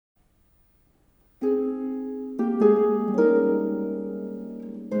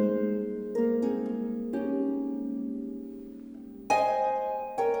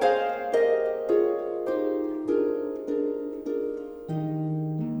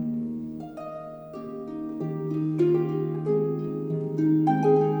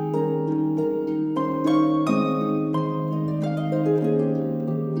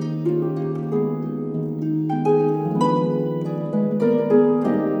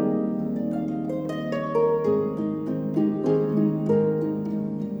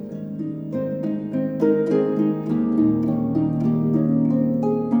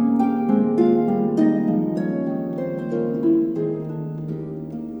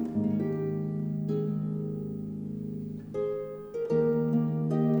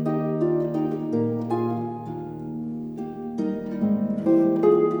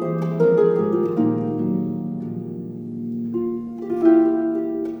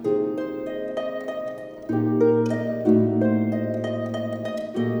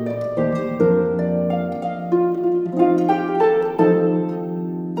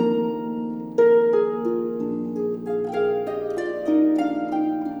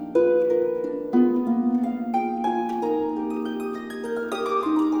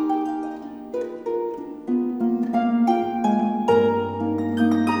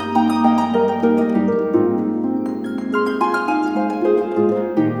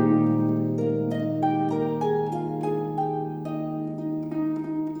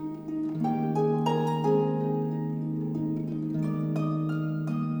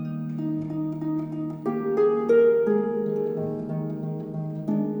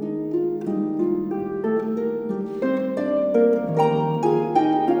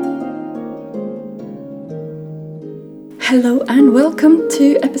Hello and welcome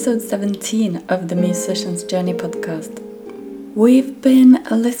to episode 17 of the Musician's Journey podcast. We've been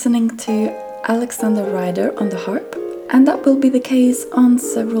listening to Alexander Ryder on the harp, and that will be the case on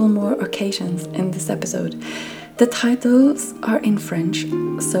several more occasions in this episode. The titles are in French,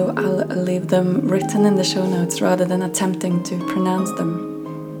 so I'll leave them written in the show notes rather than attempting to pronounce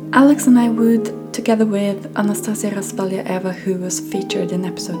them. Alex and I would, together with Anastasia Rasvalya-Eva, who was featured in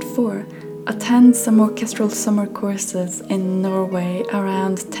episode 4, attend some orchestral summer courses in Norway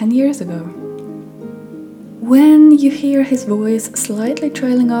around 10 years ago. When you hear his voice slightly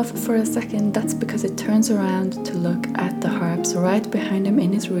trailing off for a second, that's because it turns around to look at the harps right behind him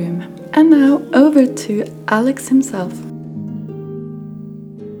in his room. And now over to Alex himself.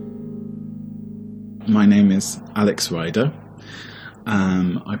 My name is Alex Ryder.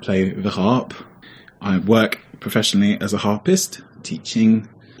 I play the harp. I work professionally as a harpist, teaching,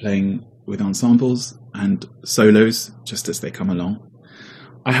 playing with ensembles and solos just as they come along.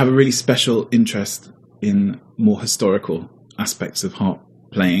 I have a really special interest in more historical aspects of harp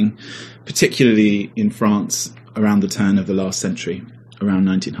playing, particularly in France around the turn of the last century, around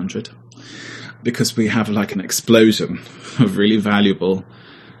 1900, because we have like an explosion of really valuable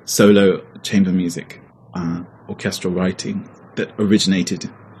solo chamber music, orchestral writing that originated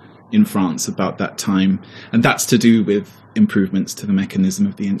in France about that time. And that's to do with improvements to the mechanism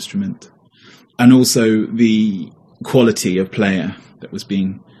of the instrument and also the quality of player that was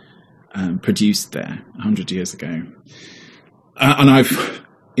being produced there 100 years ago. And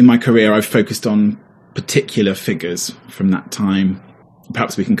in my career, I've focused on particular figures from that time.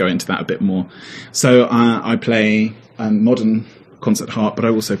 Perhaps we can go into that a bit more. So I play modern concert harp, but I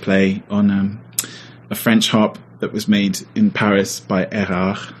also play on a French harp that was made in Paris by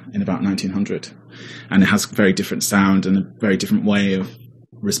Erard in about 1900. And it has a very different sound and a very different way of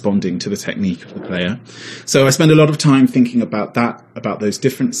responding to the technique of the player. So I spend a lot of time thinking about that, about those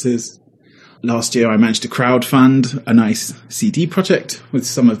differences. Last year I managed to crowdfund a nice CD project with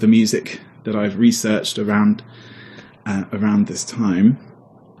some of the music that I've researched around this time.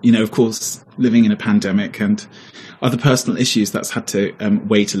 You know, of course, living in a pandemic and other personal issues, that's had to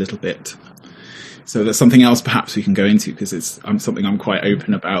wait a little bit. So that's something else perhaps we can go into because it's something I'm quite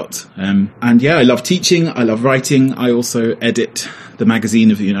open about. And yeah, I love teaching. I love writing. I also edit the magazine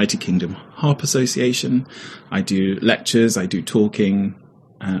of the United Kingdom Harp Association. I do lectures. I do talking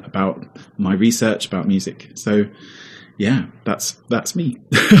about my research about music. So yeah, that's me.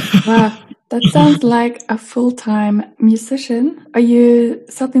 Wow, that sounds like a full-time musician. Are you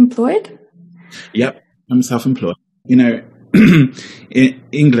self-employed? Yep, I'm self-employed. You know, in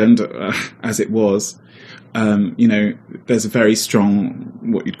England, as it was, you know, there's a very strong,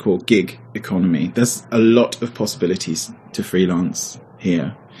 what you'd call gig economy. There's a lot of possibilities to freelance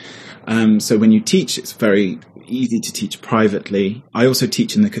here. So when you teach, it's very easy to teach privately. I also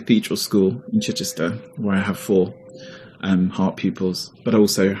teach in the Cathedral School in Chichester, where I have 4 harp pupils, but I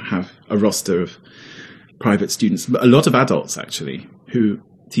also have a roster of private students, but a lot of adults actually, who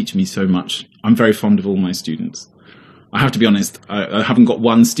teach me so much. I'm very fond of all my students. I have to be honest, I haven't got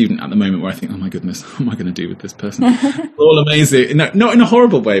one student at the moment where I think, oh my goodness, what am I going to do with this person? All amazing. No, not in a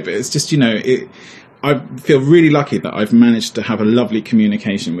horrible way, but it's just, you know, I feel really lucky that I've managed to have a lovely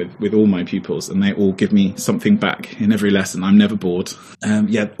communication with all my pupils, and they all give me something back in every lesson. I'm never bored.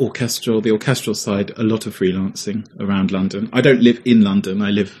 The orchestral side, a lot of freelancing around London. I don't live in London. I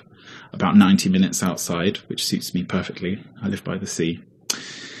live about 90 minutes outside, which suits me perfectly. I live by the sea.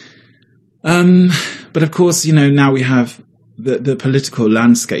 But of course, you know, now we have the political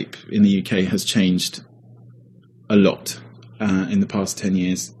landscape in the UK has changed a lot in the past 10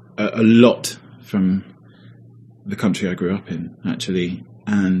 years, a lot from the country I grew up in, actually.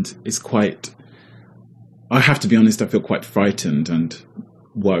 And it's quite, I have to be honest, I feel quite frightened and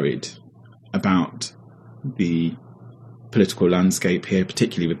worried about the political landscape here,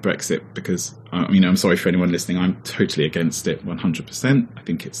 particularly with Brexit, because, you know, I'm sorry for anyone listening, I'm totally against it 100%. I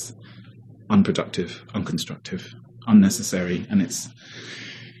think it's unproductive, unconstructive, unnecessary, and it's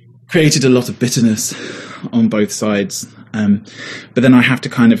created a lot of bitterness on both sides. But then I have to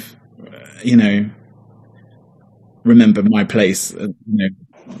kind of, you know, remember my place. You know,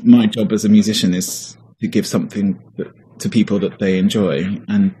 my job as a musician is to give something to people that they enjoy,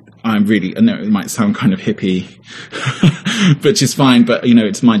 and I know it might sound kind of hippie, which is fine, but you know,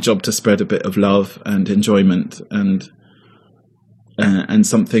 it's my job to spread a bit of love and enjoyment and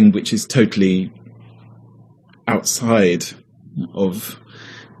something which is totally outside of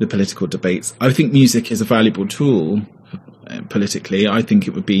the political debates. I think music is a valuable tool politically. I think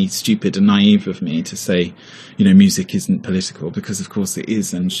it would be stupid and naive of me to say, you know, music isn't political, because of course it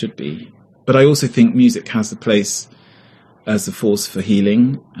is and should be. But I also think music has a place as a force for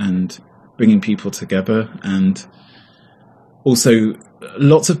healing and bringing people together. And also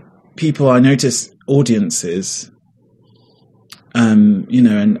lots of people, I notice audiences,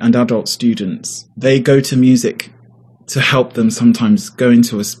 and adult students, they go to music to help them sometimes go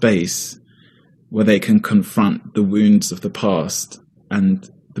into a space where they can confront the wounds of the past. And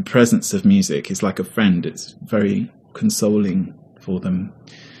the presence of music is like a friend. It's very consoling for them.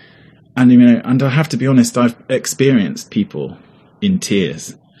 And I have to be honest, I've experienced people in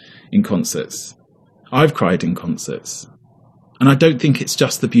tears in concerts. I've cried in concerts. And I don't think it's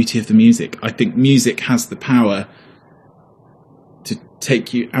just the beauty of the music. I think music has the power to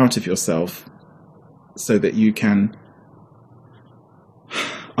take you out of yourself so that you can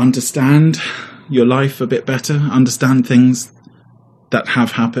understand your life a bit better, understand things that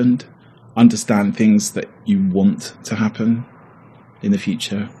have happened, understand things that you want to happen in the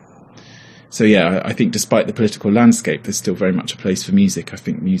future. So yeah, I think despite the political landscape, there's still very much a place for music. I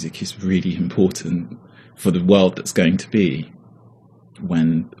think music is really important for the world that's going to be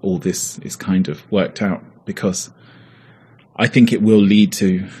when all this is kind of worked out, because I think it will lead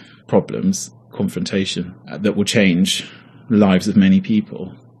to problems, confrontation, that will change the lives of many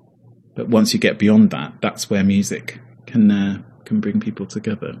people. But once you get beyond that, that's where music can bring people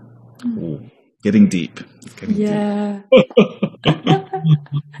together. Ooh, getting deep. It's getting Yeah.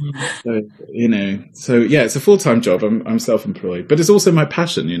 deep. So yeah, it's a full-time job. I'm self-employed, but it's also my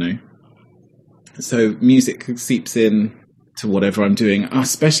passion, So music seeps in to whatever I'm doing,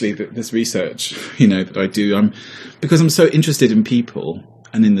 especially this research, that I do. Because I'm so interested in people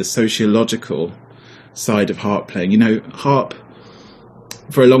and in the sociological side of harp playing. Harp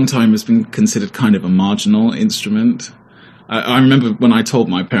for a long time has been considered kind of a marginal instrument. I remember when I told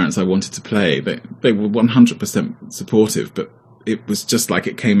my parents I wanted to play, they were 100% supportive, but it was just like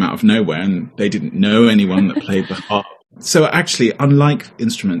it came out of nowhere, and they didn't know anyone that played the harp. So actually, unlike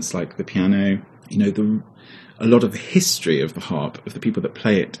instruments like the piano, a lot of the history of the harp, of the people that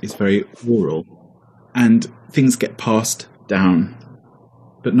play it, is very oral, and things get passed down,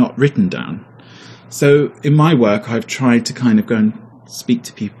 but not written down. So in my work, I've tried to kind of go and speak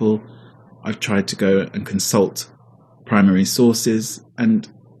to people. I've tried to go and consult primary sources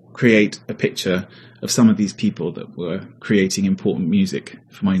and create a picture of some of these people that were creating important music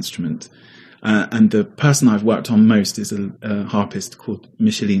for my instrument. And the person I've worked on most is a harpist called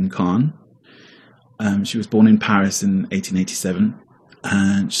Micheline Kahn. She was born in Paris in 1887,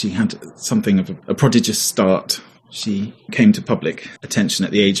 and she had something of a prodigious start. She came to public attention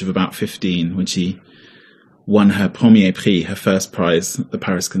at the age of about 15 when she won her premier prix, her first prize at the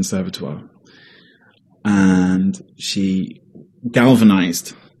Paris Conservatoire. And she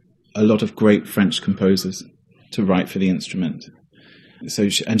galvanized a lot of great French composers to write for the instrument.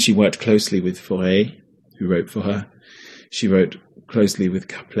 She worked closely with Fauré, who wrote for her. She wrote closely with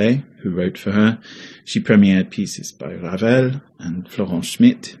Caplet, who wrote for her. She premiered pieces by Ravel and Florent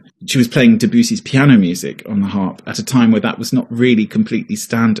Schmitt. She was playing Debussy's piano music on the harp at a time where that was not really completely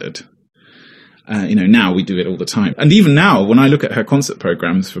standard. Now we do it all the time. And even now, when I look at her concert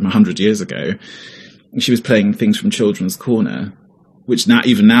programs from 100 years ago, she was playing things from Children's Corner, which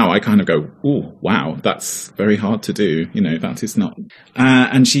even now I kind of go, oh, wow, that's very hard to do. That is not.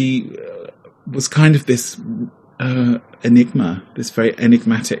 And she was kind of this enigma, this very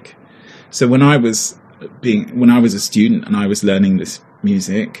enigmatic. So when I was a student and I was learning this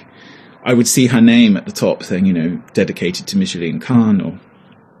music, I would see her name at the top saying, dedicated to Micheline Kahn,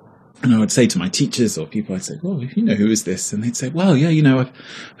 and I would say to my teachers or people, I'd say, well, who is this? And they'd say, well, yeah, I've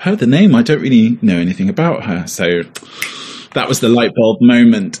heard the name. I don't really know anything about her. So that was the light bulb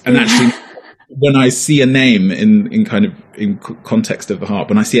moment. And actually, when I see a name in context of the harp,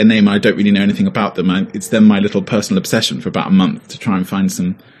 when I see a name, I don't really know anything about them. It's then my little personal obsession for about a month to try and find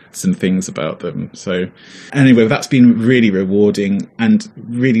some things about them. So anyway, that's been really rewarding and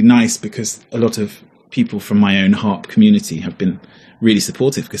really nice, because a lot of people from my own harp community have been really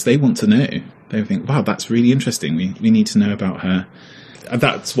supportive, because they want to know. They think, wow, that's really interesting. We need to know about her. And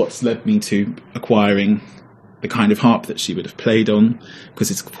that's what's led me to acquiring the kind of harp that she would have played on, because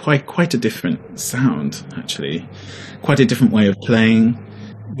it's quite a different sound, actually. Quite a different way of playing.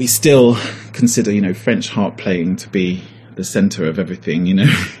 We still consider, French harp playing to be the center of everything,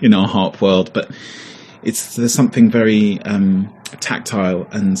 in our harp world. But there's something very tactile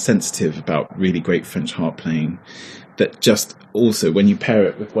and sensitive about really great French harp playing, that just also, when you pair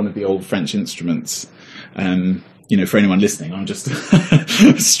it with one of the old French instruments, for anyone listening, I'm just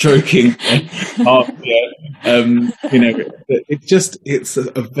stroking harp here. It's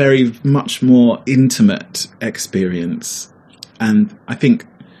a very much more intimate experience. And I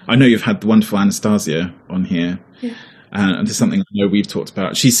know you've had the wonderful Anastasia on here. Yeah. And there's something I know we've talked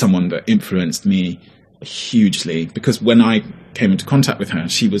about. She's someone that influenced me hugely, because when I came into contact with her,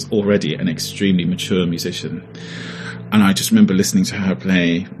 she was already an extremely mature musician. And I just remember listening to her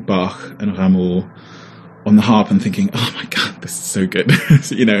play Bach and Rameau on the harp and thinking, oh my God, this is so good.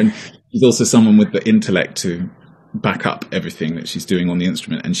 And she's also someone with the intellect to back up everything that she's doing on the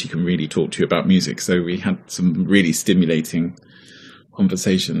instrument, and she can really talk to you about music. So we had some really stimulating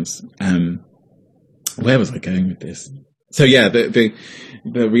conversations. Where was I going with this? So yeah, the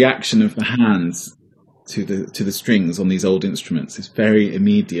reaction of the hands to the strings on these old instruments is very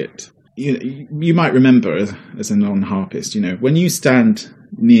immediate. You might remember as a non-harpist, when you stand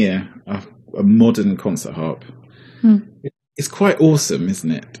near a modern concert harp, it's quite awesome,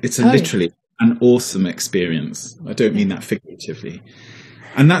 isn't it? It's literally an awesome experience. I don't mean that figuratively.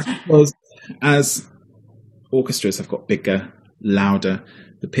 And that's because as orchestras have got bigger, louder,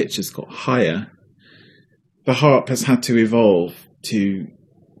 the pitch has got higher, the harp has had to evolve to,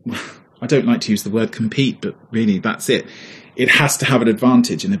 I don't like to use the word compete, but really that's it. It has to have an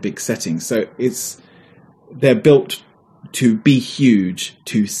advantage in a big setting. So they're built to be huge,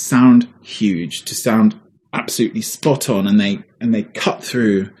 to sound huge, to sound absolutely spot on, and they cut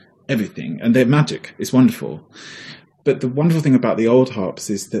through everything, and they're magic. It's wonderful. But the wonderful thing about the old harps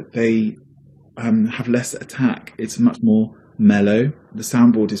is that they have less attack. It's much more mellow. The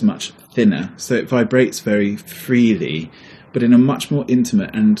soundboard is much thinner, so it vibrates very freely, but in a much more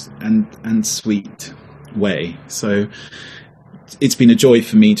intimate and sweet way. So it's been a joy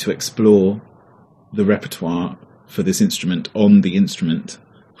for me to explore the repertoire for this instrument on the instrument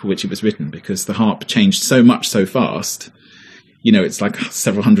for which it was written, because the harp changed so much so fast. It's like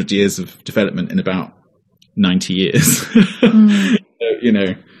several hundred years of development in about 90 years.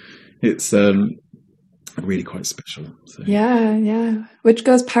 It's really quite special. So. Yeah. Which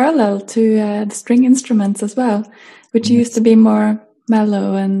goes parallel to the string instruments as well, which used to be more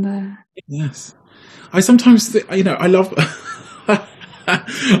mellow and... Yes. I sometimes, I love...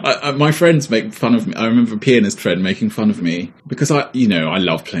 my friends make fun of me. I remember a pianist friend making fun of me because I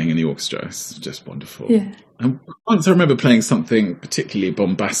love playing in the orchestra. It's just wonderful. Yeah. And once I remember playing something particularly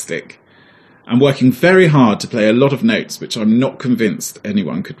bombastic and working very hard to play a lot of notes, which I'm not convinced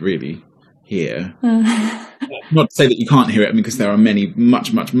anyone could really hear. Not to say that you can't hear it, because there are many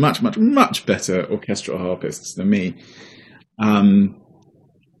much, much, much, much, much better orchestral harpists than me. And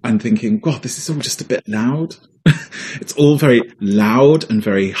thinking, God, this is all just a bit loud. It's all very loud and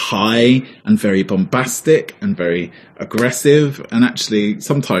very high and very bombastic and very aggressive. And actually,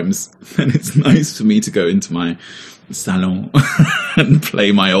 sometimes then it's nice for me to go into my salon and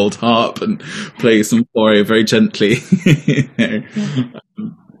play my old harp and play some Fauré very gently.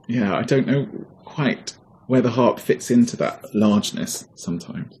 I don't know quite where the harp fits into that largeness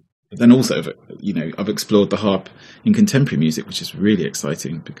sometimes. But then also, I've explored the harp in contemporary music, which is really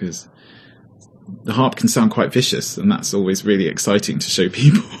exciting, because the harp can sound quite vicious, and that's always really exciting to show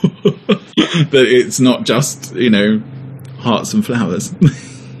people that it's not just, hearts and flowers.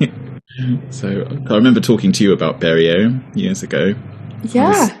 So I remember talking to you about Berriot years ago. Yeah. I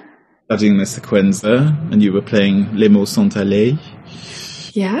was studying the sequenza, and you were playing Les mots sont allés.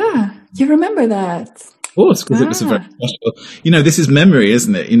 Yeah, you remember that. Of course, because it was a very special... this is memory,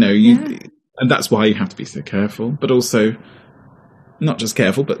 isn't it? And that's why you have to be so careful, but also not just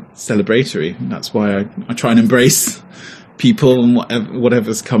careful, but celebratory. That's why I try and embrace people and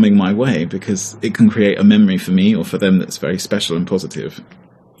whatever's coming my way, because it can create a memory for me or for them that's very special and positive.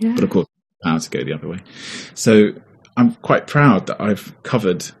 Yeah. But of course, power to go the other way. So I'm quite proud that I've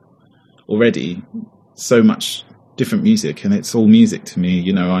covered already so much different music, and it's all music to me.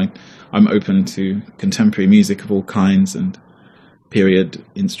 I'm open to contemporary music of all kinds and period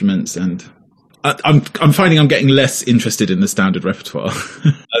instruments, and I'm finding I'm getting less interested in the standard repertoire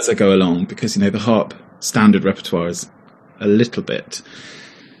as I go along, because the harp standard repertoire is a little bit...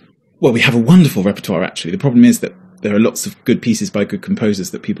 Well, we have a wonderful repertoire, actually. The problem is that there are lots of good pieces by good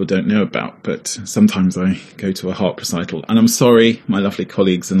composers that people don't know about, but sometimes I go to a harp recital, and I'm sorry, my lovely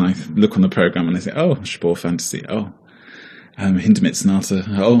colleagues, and I look on the programme and I say, oh, Spohr Fantasy, oh, Hindemith Sonata,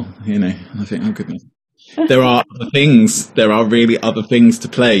 oh, and I think, oh, goodness. There are other things. There are really other things to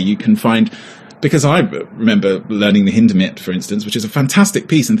play. You can find... Because I remember learning the Hindemith, for instance, which is a fantastic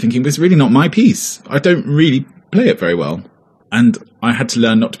piece, and thinking, it's really not my piece. I don't really play it very well. And I had to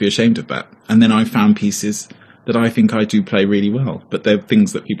learn not to be ashamed of that. And then I found pieces that I think I do play really well, but they're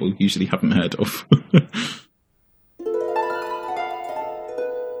things that people usually haven't heard of.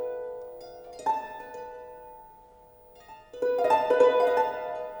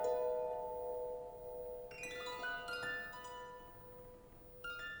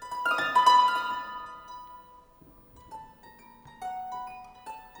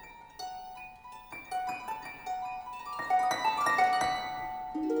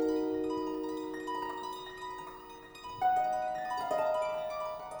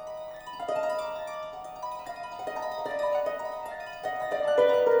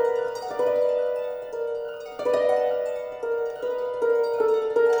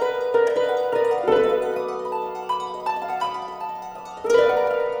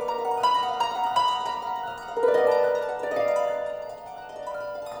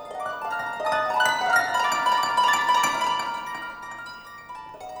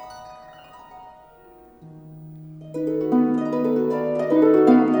 But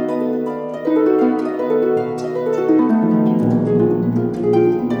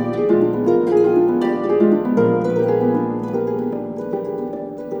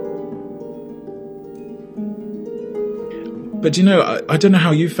I don't know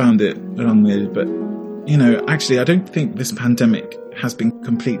how you found it along with, but actually I don't think this pandemic has been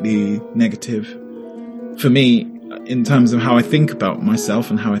completely negative for me in terms of how I think about myself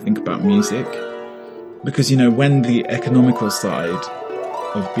and how I think about music. Because, when the economical side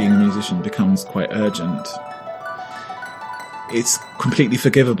of being a musician becomes quite urgent, it's completely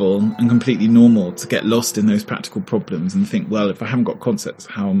forgivable and completely normal to get lost in those practical problems and think, well, if I haven't got concerts,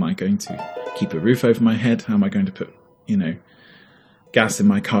 how am I going to keep a roof over my head? How am I going to put, gas in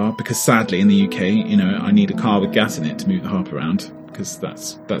my car? Because sadly in the UK, I need a car with gas in it to move the harp around, because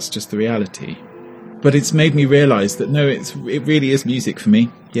that's just the reality. But it's made me realise that no, it really is music for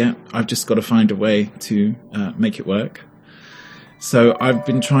me. Yeah, I've just got to find a way to make it work. So I've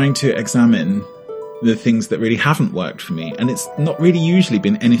been trying to examine the things that really haven't worked for me, and it's not really usually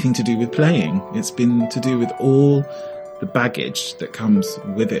been anything to do with playing. It's been to do with all the baggage that comes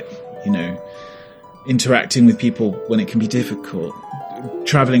with it, interacting with people when it can be difficult,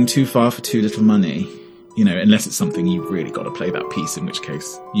 travelling too far for too little money, unless it's something you've really got to play that piece, in which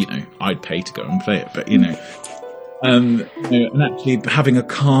case, I'd pay to go and play it. But, and actually having a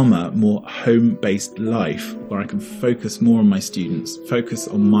calmer, more home-based life where I can focus more on my students, focus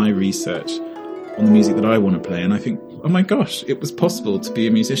on my research, on the music that I want to play. And I think, oh my gosh, it was possible to be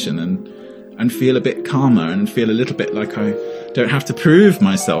a musician and feel a bit calmer and feel a little bit like I don't have to prove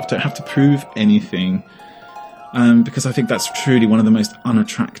myself, don't have to prove anything. Because I think that's truly one of the most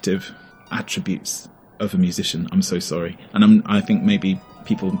unattractive attributes of a musician. I'm so sorry. And I think maybe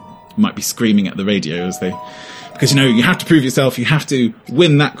people might be screaming at the radio because you have to prove yourself, you have to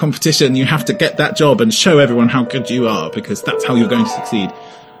win that competition, you have to get that job and show everyone how good you are, because that's how you're going to succeed.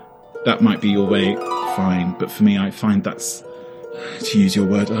 That might be your way, fine. But for me, I find that's, to use your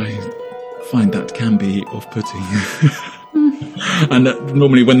word, I find that can be off-putting. And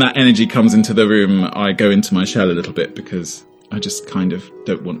normally when that energy comes into the room, I go into my shell a little bit, because I just kind of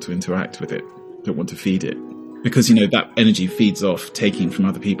don't want to interact with it, don't want to feed it. Because, that energy feeds off taking from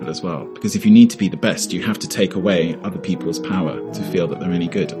other people as well. Because if you need to be the best, you have to take away other people's power to feel that they're any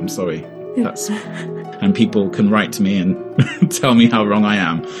good. I'm sorry. Yeah. And people can write to me and tell me how wrong I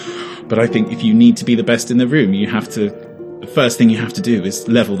am. But I think if you need to be the best in the room, the first thing you have to do is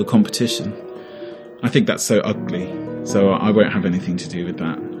level the competition. I think that's so ugly. So I won't have anything to do with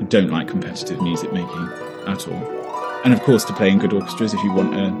that. I don't like competitive music making at all. And of course, to play in good orchestras, if you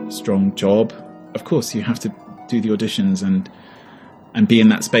want a strong job, of course you have to do the auditions and be in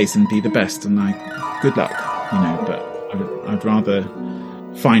that space and be the best. And good luck, but I'd rather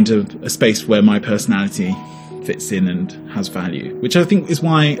find a space where my personality fits in and has value, which I think is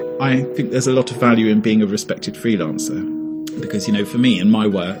why I think there's a lot of value in being a respected freelancer. Because, for me and my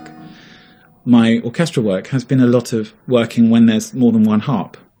work, my orchestral work has been a lot of working when there's more than one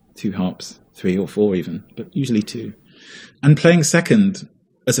harp, 2 harps, 3 or 4 even, but usually 2. And playing second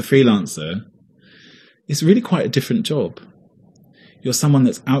as a freelancer is really quite a different job. You're someone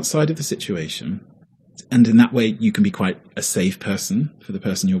that's outside of the situation, and in that way you can be quite a safe person for the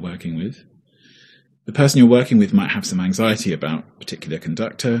person you're working with. The person you're working with might have some anxiety about particular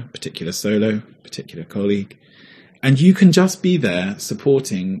conductor, particular solo, particular colleague, and you can just be there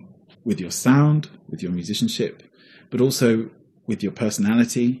supporting with your sound, with your musicianship, but also with your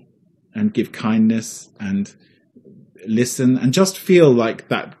personality, and give kindness and listen and just feel like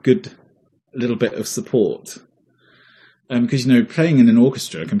that good little bit of support. Because, playing in an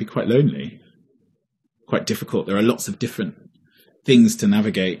orchestra can be quite lonely, quite difficult. There are lots of different things to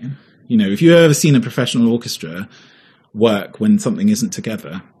navigate. If you've ever seen a professional orchestra work when something isn't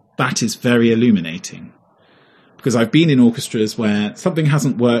together, that is very illuminating. Because I've been in orchestras where something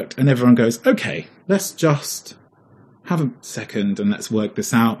hasn't worked and everyone goes, okay, let's just have a second and let's work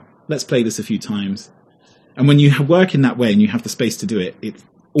this out. Let's play this a few times. And when you work in that way and you have the space to do it, it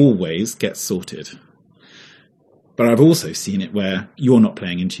always gets sorted. But I've also seen it where you're not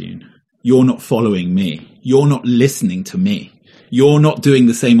playing in tune. You're not following me. You're not listening to me. You're not doing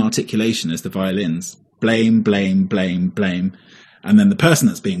the same articulation as the violins. Blame, blame, blame, blame. And then the person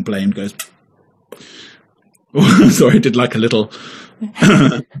that's being blamed goes, sorry, I did like a little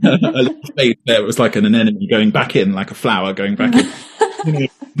space there. It was like an anemone going back in, like a flower going back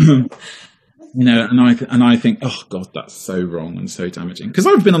in. And I think, oh God, that's so wrong and so damaging. Because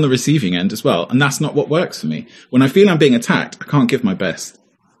I've been on the receiving end as well, and that's not what works for me. When I feel I'm being attacked, I can't give my best.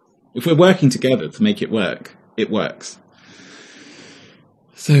 If we're working together to make it work, it works.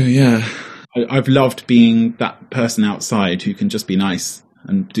 So yeah, I've loved being that person outside who can just be nice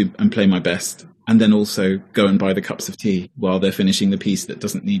and play my best, and then also go and buy the cups of tea while they're finishing the piece that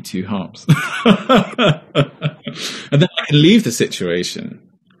doesn't need two harps. And then I can leave the situation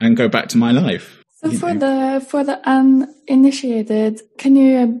and go back to my life. So for the uninitiated, can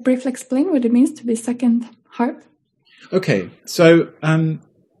you briefly explain what it means to be second harp? Okay, so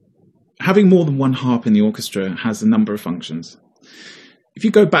having more than one harp in the orchestra has a number of functions. If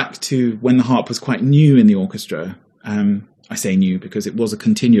you go back to when the harp was quite new in the orchestra, I say new because it was a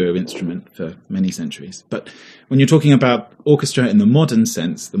continuo instrument for many centuries. But when you're talking about orchestra in the modern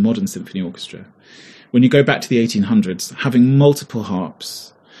sense, the modern symphony orchestra, when you go back to the 1800s, having multiple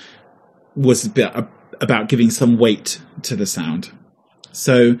harps was about giving some weight to the sound.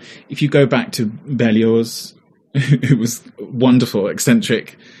 So if you go back to Berlioz, who was wonderful,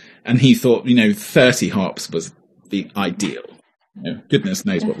 eccentric, and he thought, 30 harps was the ideal. Goodness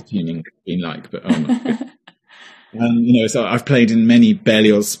knows what the tuning has been like, but oh my goodness. And, so I've played in many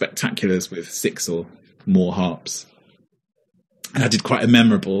Berlioz spectaculars with 6 or more harps. And I did quite a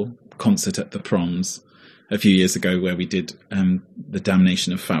memorable concert at the Proms a few years ago where we did the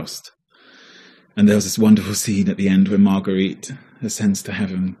Damnation of Faust. And there was this wonderful scene at the end where Marguerite ascends to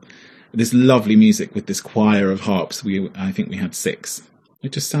heaven. This lovely music with this choir of harps. I think we had 6.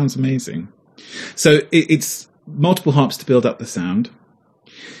 It just sounds amazing. So it's multiple harps to build up the sound.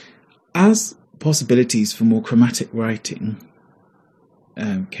 As possibilities for more chromatic writing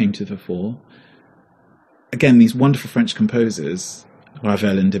came to the fore, again, these wonderful French composers,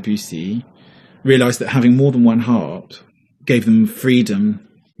 Ravel and Debussy, realized that having more than one harp gave them freedom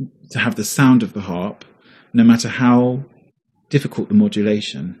to have the sound of the harp, no matter how difficult the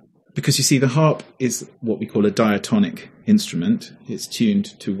modulation. Because you see, the harp is what we call a diatonic instrument. It's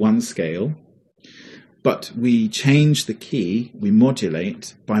tuned to one scale, but we change the key, we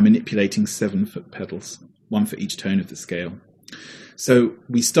modulate by manipulating 7 foot pedals, one for each tone of the scale. So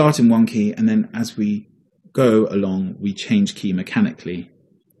we start in one key, and then as we go along, we change key mechanically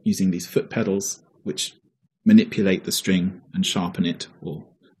using these foot pedals, which manipulate the string and sharpen it or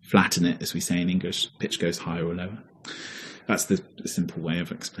flatten it, as we say in English. Pitch goes higher or lower. That's the simple way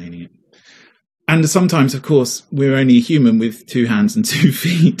of explaining it. And sometimes, of course, we're only human with 2 hands and 2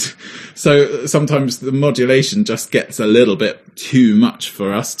 feet. So sometimes the modulation just gets a little bit too much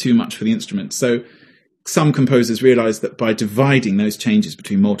for us, too much for the instrument. So some composers realize that by dividing those changes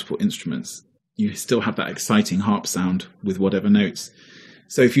between multiple instruments, you still have that exciting harp sound with whatever notes.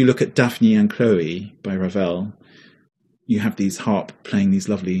 So if you look at Daphne and Chloe by Ravel, you have these harp playing these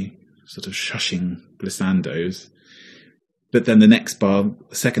lovely sort of shushing glissandos. But then the next bar,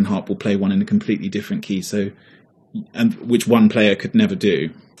 the second harp will play one in a completely different key, and which one player could never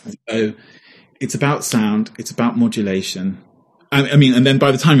do. So it's about sound, it's about modulation. I mean, and then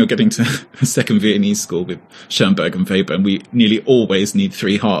by the time you're getting to a second Viennese school with Schoenberg and Weber, we nearly always need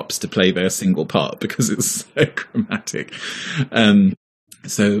 3 harps to play their single part because it's so chromatic.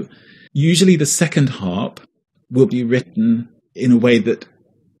 So usually the second harp will be written in a way that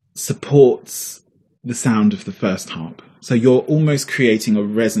supports the sound of the first harp. So you're almost creating a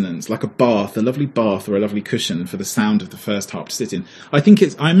resonance, like a bath, a lovely bath or a lovely cushion for the sound of the first harp to sit in.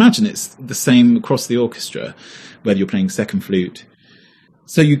 I imagine it's the same across the orchestra, whether you're playing second flute.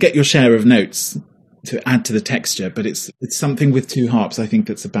 So you get your share of notes to add to the texture, but it's something with 2 harps, I think,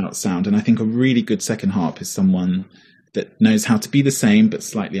 that's about sound. And I think a really good second harp is someone that knows how to be the same, but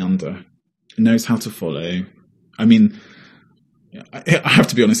slightly under, knows how to follow. I mean, I have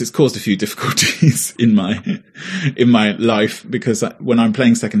to be honest, it's caused a few difficulties in my life, because when I'm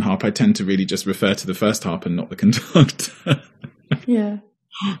playing second harp, I tend to really just refer to the first harp and not the conductor. Yeah.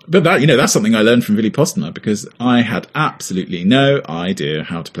 But that's something I learned from Willy Postma, because I had absolutely no idea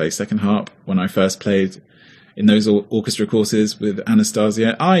how to play second harp when I first played in those orchestra courses with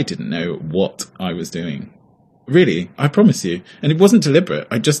Anastasia. I didn't know what I was doing. Really, I promise you. And it wasn't deliberate.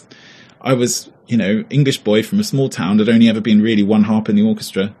 I was, English boy from a small town. There'd only ever been really one harp in the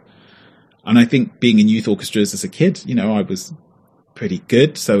orchestra. And I think being in youth orchestras as a kid, I was pretty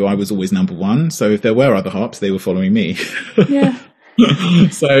good. So I was always number 1. So if there were other harps, they were following me. Yeah.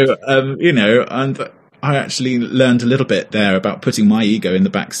 So, and I actually learned a little bit there about putting my ego in the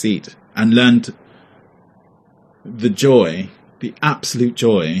back seat, and learned the absolute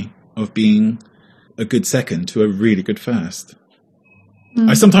joy of being a good second to a really good first.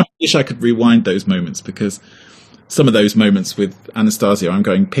 I sometimes wish I could rewind those moments, because some of those moments with Anastasia, I'm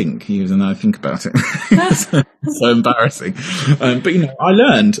going pink even though I think about it. It's so embarrassing. But, I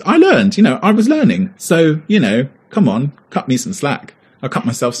learned, I was learning. So, come on, cut me some slack. I cut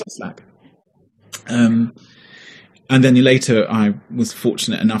myself some slack. And And then later I was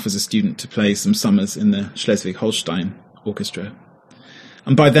fortunate enough as a student to play some summers in the Schleswig-Holstein Orchestra.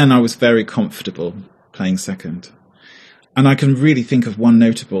 And by then I was very comfortable playing second. And I can really think of one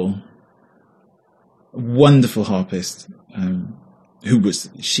notable, wonderful harpist,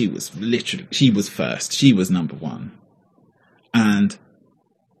 she was first. She was number one. And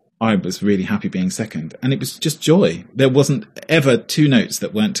I was really happy being second. And it was just joy. There wasn't ever two notes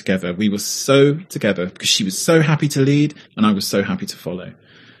that weren't together. We were so together because she was so happy to lead and I was so happy to follow.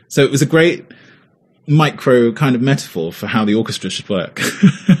 So it was a great micro kind of metaphor for how the orchestra should work.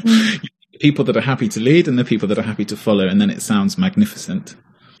 People that are happy to lead and the people that are happy to follow, and then it sounds magnificent.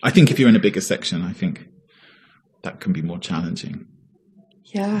 I think if you're in a bigger section, I think that can be more challenging.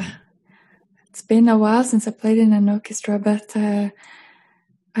 Yeah. It's been a while since I played in an orchestra, but in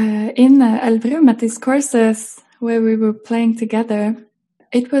Elverum at these courses where we were playing together,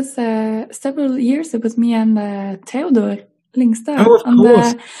 it was several years. It was me and Theodor Lingstad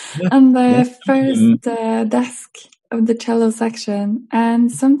on the first desk of the cello section. And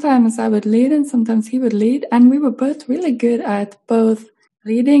sometimes I would lead and sometimes he would lead. And we were both really good at both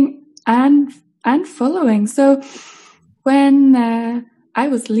leading and following. So when I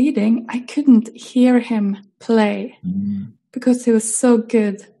was leading, I couldn't hear him play because he was so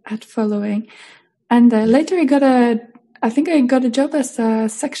good at following. And later I got a job as a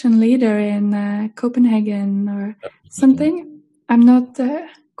section leader in Copenhagen or something. I'm not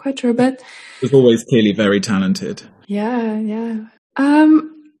quite sure, but he was always clearly very talented. Yeah.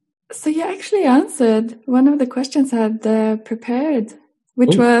 So you actually answered one of the questions I had prepared,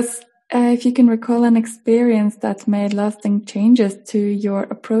 which was if you can recall an experience that made lasting changes to your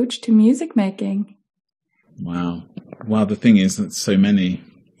approach to music making. Wow. The thing is, that's so many.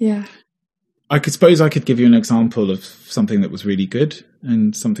 Yeah. I could give you an example of something that was really good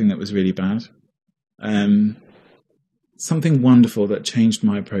and something that was really bad. Something wonderful that changed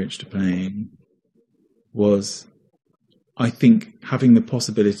my approach to playing was, I think, having the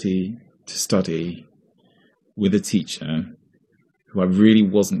possibility to study with a teacher who I really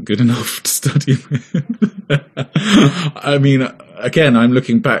wasn't good enough to study with. I mean, again, I'm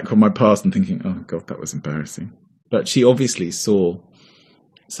looking back on my past and thinking, oh God, that was embarrassing. But she obviously saw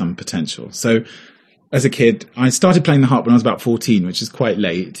some potential. So as a kid, I started playing the harp when I was about 14, which is quite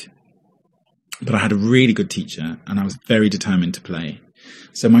late. But I had a really good teacher and I was very determined to play.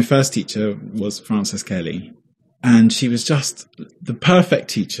 So my first teacher was Frances Kelly. And she was just the perfect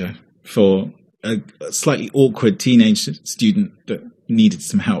teacher for a slightly awkward teenage student that needed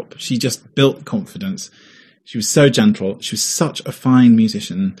some help. She just built confidence. She was so gentle. She was such a fine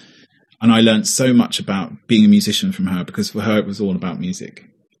musician. And I learned so much about being a musician from her because for her it was all about music.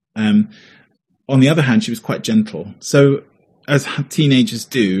 On the other hand, she was quite gentle. So as teenagers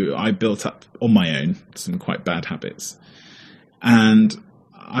do, I built up on my own some quite bad habits. And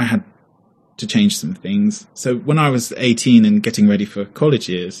I had to change some things. So when I was 18 and getting ready for college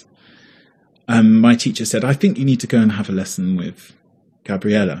years, my teacher said, I think you need to go and have a lesson with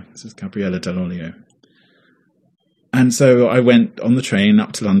Gabriella. This is Gabriella Dall'Olio. And so I went on the train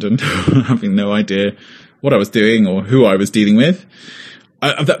up to London, having no idea what I was doing or who I was dealing with.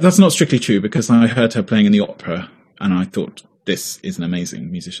 That's not strictly true because I heard her playing in the opera and I thought, this is an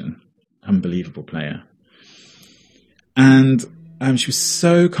amazing musician, unbelievable player. And she was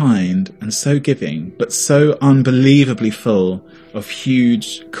so kind and so giving, but so unbelievably full of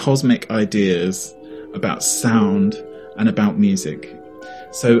huge cosmic ideas about sound and about music.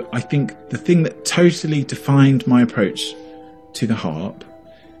 So I think the thing that totally defined my approach to the harp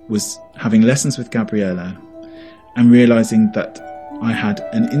was having lessons with Gabriella and realizing that I had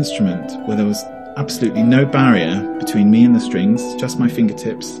an instrument where there was absolutely no barrier between me and the strings, just my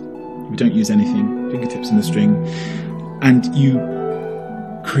fingertips. We don't use anything, fingertips and the string. And you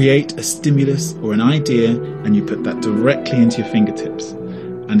create a stimulus or an idea and you put that directly into your fingertips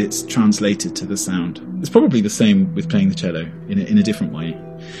and it's translated to the sound. It's probably the same with playing the cello in a different way.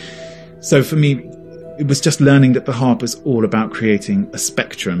 So for me, it was just learning that the harp is all about creating a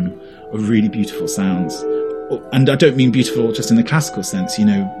spectrum of really beautiful sounds. And I don't mean beautiful just in the classical sense. You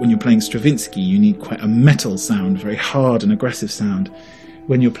know, when you're playing Stravinsky, you need quite a metal sound, very hard and aggressive sound.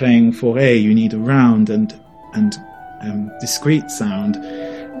 When you're playing Fauré, you need a round and discreet sound,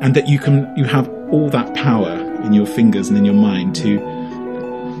 and that you have all that power in your fingers and in your mind to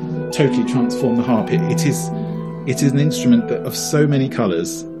totally transform the harp. It is an instrument that of so many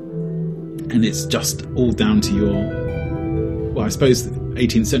colours, and it's just all down to your. Well, I suppose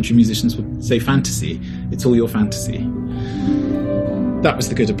 18th century musicians would say fantasy. It's all your fantasy. That was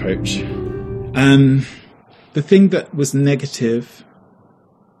the good approach. The thing that was negative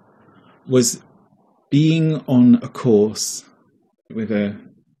was being on a course with a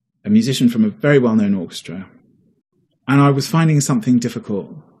musician from a very well-known orchestra, and I was finding something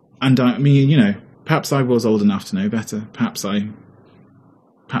difficult. And I mean, you know, perhaps I was old enough to know better. Perhaps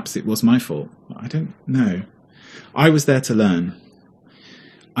it was my fault. I don't know. I was there to learn.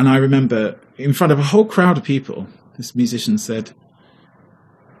 And I remember in front of a whole crowd of people, this musician said,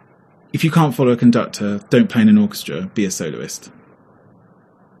 if you can't follow a conductor, don't play in an orchestra, be a soloist.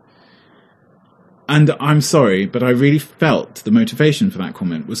 And I'm sorry, but I really felt the motivation for that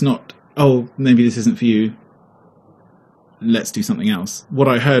comment was not, oh, maybe this isn't for you, let's do something else. What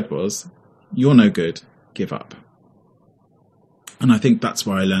I heard was, you're no good, give up. And I think that's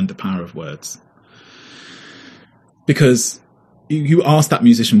where I learned the power of words. Because you asked that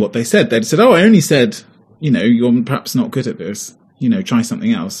musician what they said. They'd said, oh, I only said, you know, you're perhaps not good at this, you know, try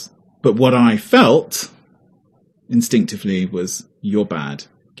something else. But what I felt instinctively was, you're bad,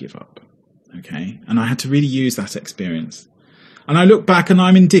 give up. Okay. And I had to really use that experience. And I look back and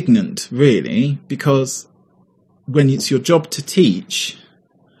I'm indignant, really, because when it's your job to teach,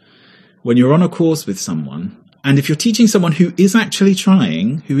 when you're on a course with someone, and if you're teaching someone who is actually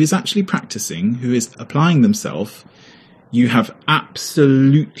trying, who is actually practicing, who is applying themselves, you have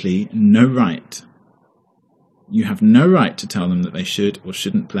absolutely no right. You have no right to tell them that they should or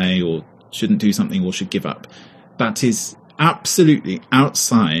shouldn't play or shouldn't do something or should give up. That is absolutely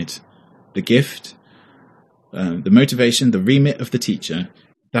outside the gift, the motivation, the remit of the teacher.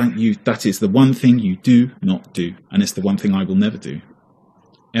 That is the one thing you do not do. And it's the one thing I will never do.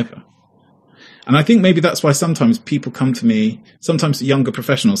 Ever. And I think maybe that's why sometimes people come to me, sometimes younger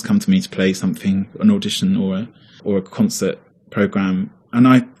professionals come to me to play something, an audition or a concert program. And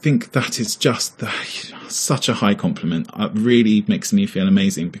I think that is just such a high compliment. It really makes me feel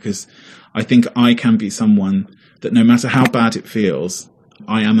amazing, because I think I can be someone that no matter how bad it feels,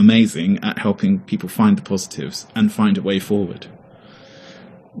 I am amazing at helping people find the positives and find a way forward.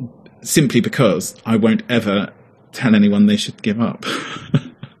 Simply because I won't ever tell anyone they should give up.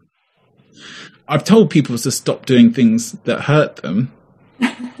 I've told people to stop doing things that hurt them.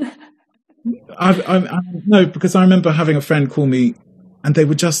 No, because I remember having a friend call me and they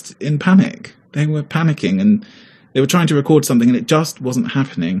were just in panic. They were panicking and they were trying to record something and it just wasn't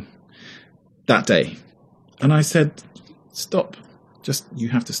happening that day. And I said, stop. You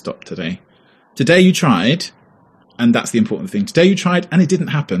have to stop today. Today you tried, and that's the important thing. Today you tried and it didn't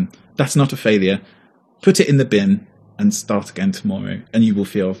happen. That's not a failure. Put it in the bin and start again tomorrow and you will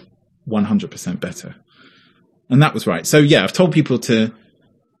feel 100% better. And that was right. So yeah, I've told people to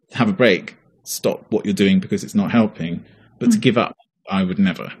have a break, stop what you're doing because it's not helping, but to give up, I would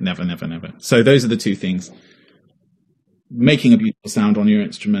never. So those are the two things. Making a beautiful sound on your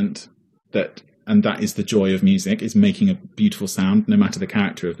instrument, and that is the joy of music, is making a beautiful sound, no matter the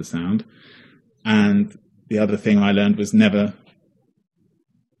character of the sound. And the other thing I learned was never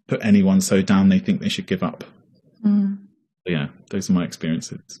put anyone so down they think they should give up. Yeah, those are my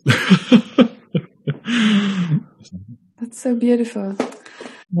experiences. That's so beautiful.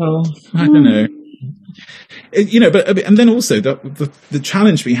 Well, I don't know. And then also the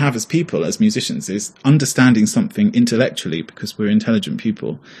challenge we have as people, as musicians, is understanding something intellectually, because we're intelligent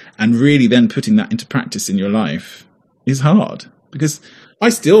people, and really then putting that into practice in your life is hard. Because I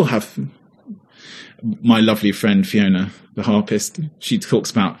still have my lovely friend Fiona, the harpist. She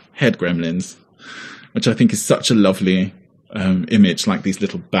talks about head gremlins, which I think is such a lovely image, like these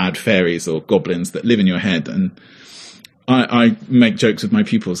little bad fairies or goblins that live in your head. And I make jokes with my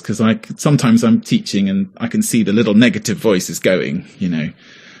pupils because sometimes I'm teaching and I can see the little negative voice is going, you know,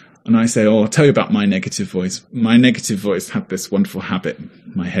 and I say, oh, I'll tell you about my negative voice. My negative voice had this wonderful habit,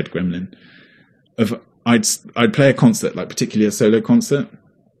 my head gremlin, of I'd play a concert, like particularly a solo concert,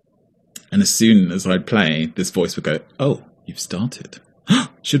 and as soon as I'd play, this voice would go, oh, you've started.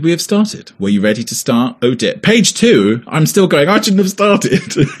 Should we have started? Were you ready to start? Oh dear. Page 2, I'm still going, I shouldn't have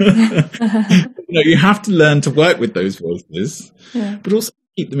started. You have to learn to work with those voices, but also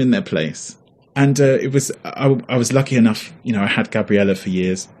keep them in their place. And I was lucky enough, I had Gabriella for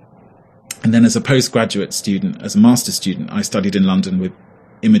years. And then as a postgraduate student, as a master's student, I studied in London with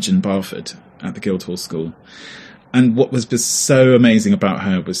Imogen Barford at the Guildhall School. And what was so amazing about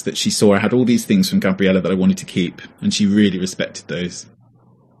her was that she saw I had all these things from Gabriella that I wanted to keep, and she really respected those.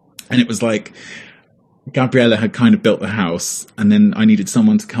 And it was like Gabriella had kind of built the house, and then I needed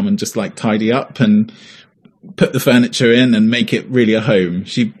someone to come and just like tidy up and put the furniture in and make it really a home.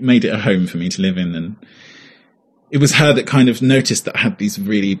 She made it a home for me to live in. And it was her that kind of noticed that I had these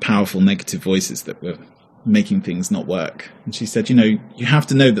really powerful negative voices that were making things not work. And she said, you have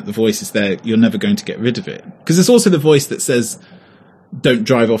to know that the voice is there. You're never going to get rid of it. Because there's also the voice that says, don't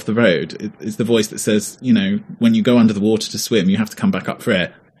drive off the road. It's the voice that says, you know, when you go under the water to swim, you have to come back up for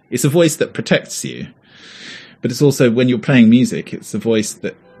air. It's a voice that protects you. But it's also, when you're playing music, it's a voice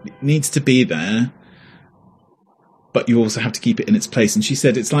that needs to be there, but you also have to keep it in its place. And she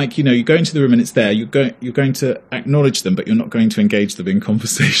said, it's like, you know, you go into the room and it's there. You're going to acknowledge them, but you're not going to engage them in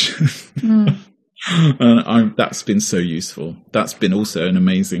conversation. And that's been so useful. That's been also an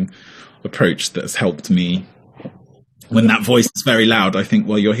amazing approach that's helped me. When that voice is very loud, I think,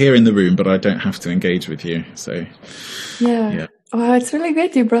 well, you're here in the room, but I don't have to engage with you. So, yeah. Well, it's really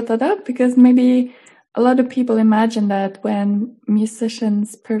great you brought that up, because maybe a lot of people imagine that when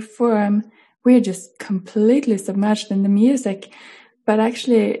musicians perform, we're just completely submerged in the music. But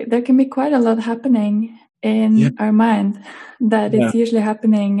actually, there can be quite a lot happening in our mind that is usually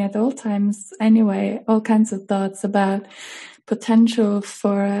happening at all times anyway. All kinds of thoughts about potential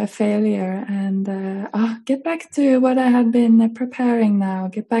for failure and get back to what I had been preparing now,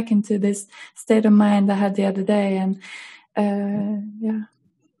 get back into this state of mind I had the other day. And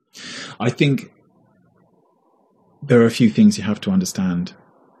I think there are a few things you have to understand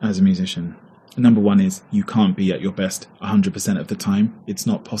as a musician. Number one is you can't be at your best 100% of the time. It's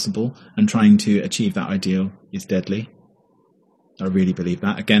not possible. And trying to achieve that ideal is deadly. I really believe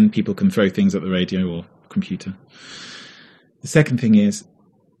that. Again, people can throw things at the radio or computer. The second thing is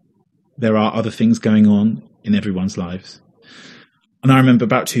there are other things going on in everyone's lives. And I remember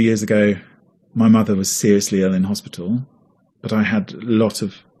about 2 years ago, my mother was seriously ill in hospital, but I had a lot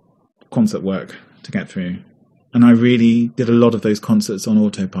of concert work to get through. And I really did a lot of those concerts on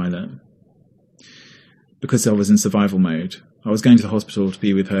autopilot because I was in survival mode. I was going to the hospital to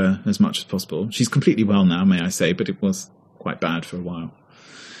be with her as much as possible. She's completely well now, may I say, but it was quite bad for a while.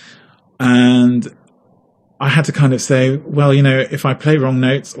 And I had to kind of say, well, you know, if I play wrong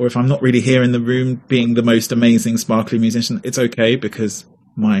notes or if I'm not really here in the room being the most amazing, sparkly musician, it's okay because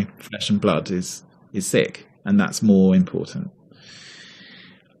my flesh and blood is sick, and that's more important.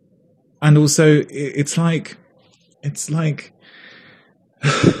 And also, it's like it's like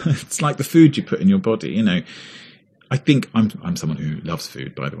the food you put in your body. You know, I think I'm someone who loves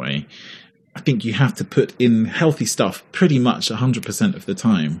food, by the way. I think you have to put in healthy stuff pretty much 100% of the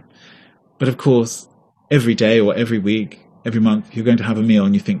time. But of course, every day or every week, every month, you're going to have a meal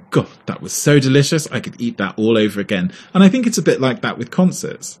and you think, God, that was so delicious. I could eat that all over again. And I think it's a bit like that with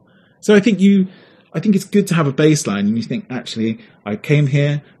concerts. So I think it's good to have a baseline and you think, actually, I came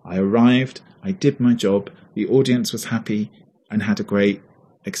here, I arrived, I did my job, the audience was happy and had a great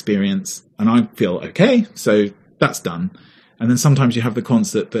experience and I feel okay. So that's done. And then sometimes you have the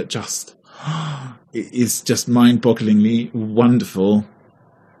concert that just is just mind-bogglingly wonderful.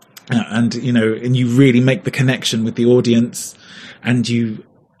 And, you know, and you really make the connection with the audience and you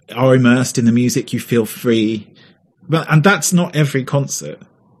are immersed in the music, you feel free. And that's not every concert.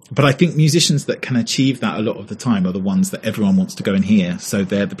 But I think musicians that can achieve that a lot of the time are the ones that everyone wants to go and hear. So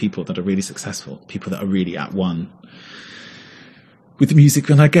they're the people that are really successful, people that are really at one with the music.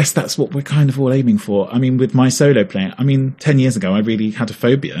 And I guess that's what we're kind of all aiming for. I mean, with my solo playing, 10 years ago, I really had a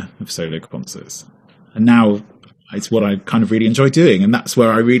phobia of solo concerts. And now it's what I kind of really enjoy doing. And that's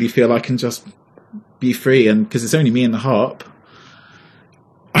where I really feel I can just be free. And because it's only me and the harp,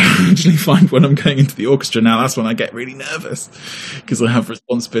 I actually find when I'm going into the orchestra now, that's when I get really nervous because I have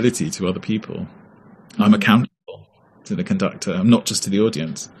responsibility to other people. I'm accountable to the conductor. I'm not just to the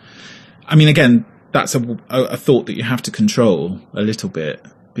audience. I mean, again, that's a thought that you have to control a little bit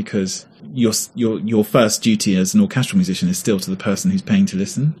because your first duty as an orchestral musician is still to the person who's paying to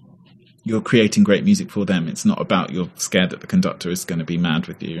listen. You're creating great music for them. It's not about you're scared that the conductor is going to be mad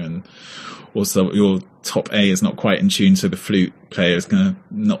with you. And also your top A is not quite in tune, so the flute player is going to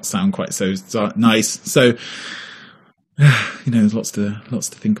not sound quite so nice. So, you know, there's lots to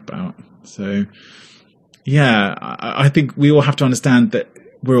think about. So, yeah, I think we all have to understand that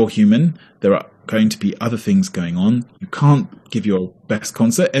we're all human. There are going to be other things going on. You can't give your best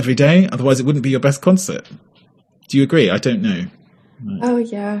concert every day. Otherwise, it wouldn't be your best concert. Do you agree? I don't know. Oh,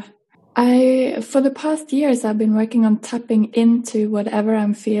 yeah. For the past years, I've been working on tapping into whatever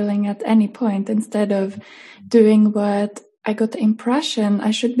I'm feeling at any point instead of doing what I got the impression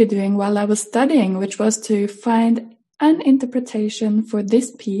I should be doing while I was studying, which was to find an interpretation for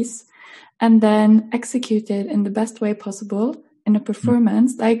this piece and then execute it in the best way possible in a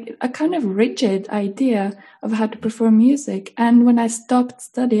performance, like a kind of rigid idea of how to perform music. And when I stopped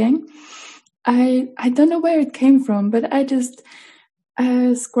studying, I don't know where it came from, but I just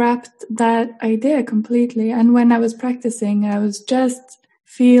scrapped that idea completely. And when I was practicing, I was just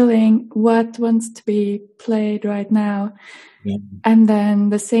feeling what wants to be played right now. Yeah. And then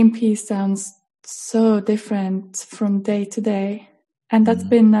the same piece sounds so different from day to day. And that's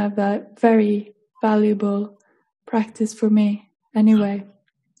been a very valuable practice for me anyway.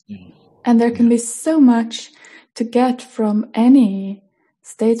 Yeah. And there can be so much to get from any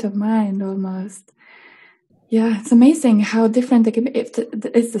state of mind almost. Yeah, it's amazing how different it can be. If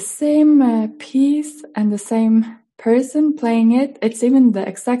it's the same piece and the same person playing it, it's even the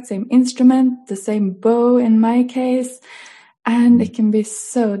exact same instrument, the same bow in my case, and it can be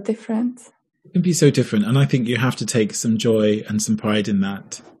so different. It can be so different, and I think you have to take some joy and some pride in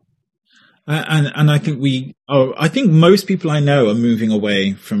that. And I think I think most people I know are moving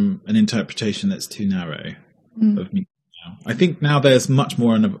away from an interpretation that's too narrow of music now. I think now there's much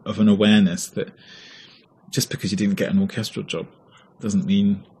more of an awareness that just because you didn't get an orchestral job doesn't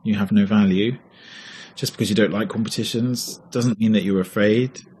mean you have no value. Just because you don't like competitions doesn't mean that you're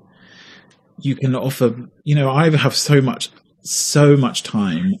afraid. You can offer, I have so much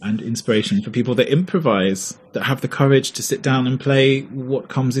time and inspiration for people that improvise, that have the courage to sit down and play what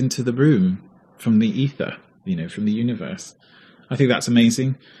comes into the room from the ether, from the universe. I think that's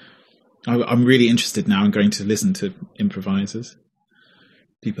amazing. I'm really interested now in going to listen to improvisers,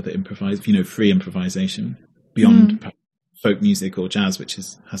 people that improvise, free improvisation beyond folk music or jazz, which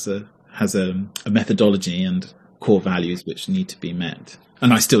has a methodology and core values which need to be met.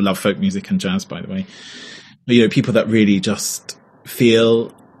 And I still love folk music and jazz, by the way. People that really just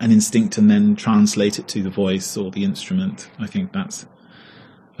feel an instinct and then translate it to the voice or the instrument. I think that's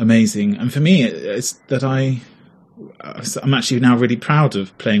amazing. And for me, it's that I'm actually now really proud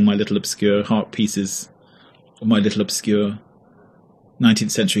of playing my little obscure harp pieces, or my little obscure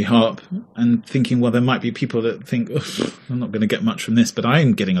 19th century harp, and thinking, well, there might be people that think, I'm not going to get much from this, but I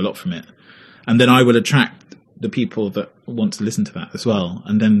am getting a lot from it. And then I will attract the people that want to listen to that as well.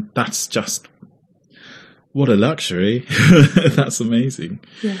 And then that's just, what a luxury. That's amazing.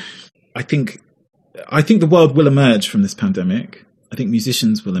 Yeah. I think the world will emerge from this pandemic. I think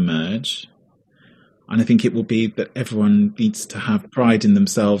musicians will emerge. And I think it will be that everyone needs to have pride in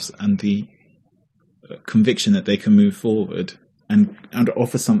themselves and the conviction that they can move forward and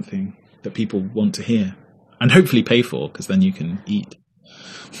offer something that people want to hear and hopefully pay for, because then you can eat.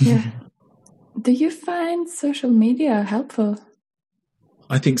 Yeah. Do you find social media helpful?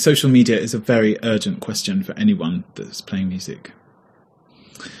 I think social media is a very urgent question for anyone that's playing music.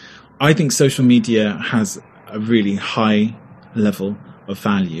 I think social media has a really high level of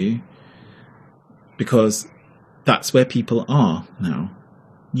value because that's where people are now.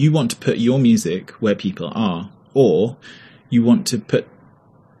 You want to put your music where people are, or you want to put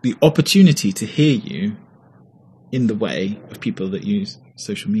the opportunity to hear you in the way of people that use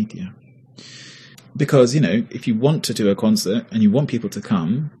social media. Because, if you want to do a concert and you want people to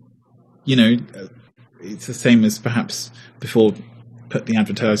come, it's the same as perhaps before, put the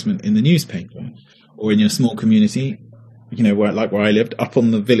advertisement in the newspaper or in your small community, where I lived, up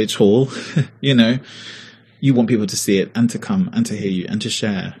on the village hall, you want people to see it and to come and to hear you and to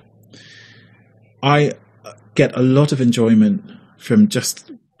share. I get a lot of enjoyment from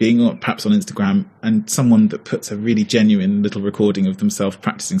just being perhaps on Instagram and someone that puts a really genuine little recording of themselves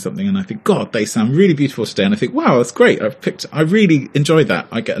practicing something, and I think, God, they sound really beautiful today, and I think, wow, that's great. I really enjoy that.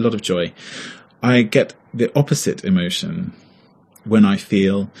 I get a lot of joy. I get the opposite emotion when I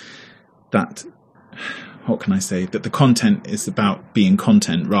feel that, what can I say, that the content is about being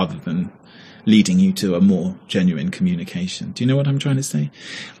content rather than leading you to a more genuine communication. Do you know what I'm trying to say?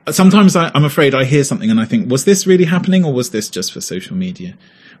 Sometimes I'm afraid I hear something and I think, was this really happening, or was this just for social media?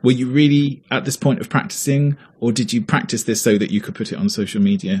 Were you really at this point of practicing, or did you practice this so that you could put it on social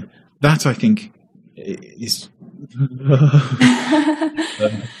media? That, I think, is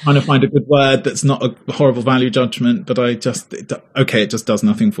trying to find a good word that's not a horrible value judgment, but it just does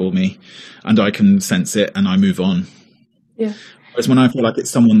nothing for me, and I can sense it and I move on. Yeah. Whereas when I feel like it's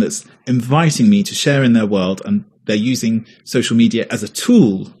someone that's inviting me to share in their world and they're using social media as a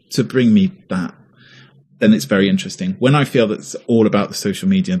tool to bring me that, then it's very interesting. When I feel that it's all about the social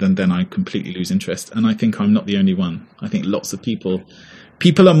media, then I completely lose interest. And I think I'm not the only one. I think lots of people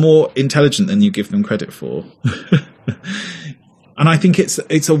are more intelligent than you give them credit for. And I think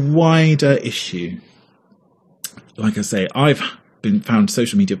it's a wider issue. Like I say, I've found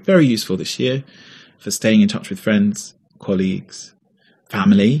social media very useful this year for staying in touch with friends, colleagues,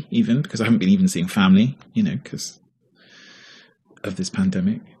 family, even, because I haven't been even seeing family, because of this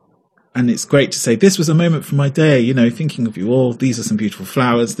pandemic. And it's great to say, this was a moment from my day, thinking of you all. These are some beautiful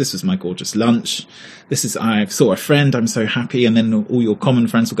flowers. This was my gorgeous lunch. I saw a friend. I'm so happy. And then all your common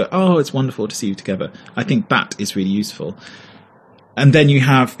friends will go, oh, it's wonderful to see you together. I think that is really useful. And then you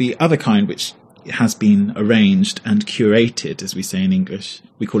have the other kind, which has been arranged and curated, as we say in English.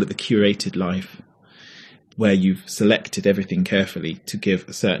 We call it the curated life. where you've selected everything carefully to give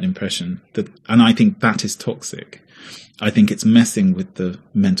a certain impression. And I think that is toxic. I think it's messing with the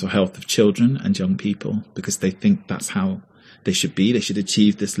mental health of children and young people because they think that's how they should be. They should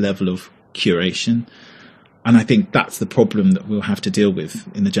achieve this level of curation. And I think that's the problem that we'll have to deal with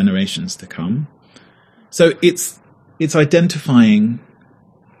in the generations to come. So it's identifying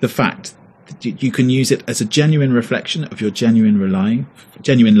the fact that you can use it as a genuine reflection of your genuine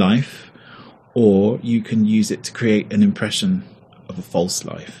life, or you can use it to create an impression of a false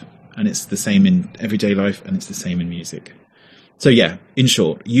life. And it's the same in everyday life, and it's the same in music. So yeah, in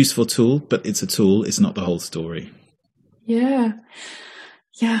short, useful tool, but it's a tool. It's not the whole story. Yeah.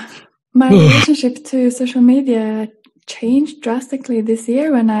 My relationship to social media changed drastically this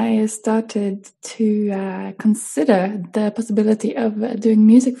year when I started to consider the possibility of doing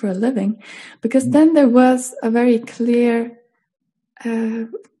music for a living, because then there was a very clear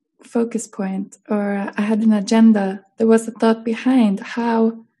focus point, or I had an agenda. There was a thought behind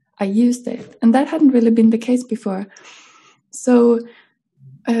how I used it, and that hadn't really been the case before. So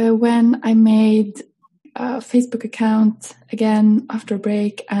when I made a Facebook account again after a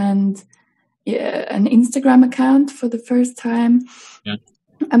break and an Instagram account for the first time,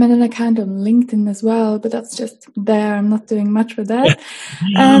 I made an account on LinkedIn as well, but that's just there. I'm not doing much with that.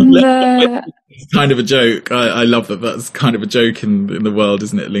 And it's kind of a joke. I love that. That's kind of a joke in the world,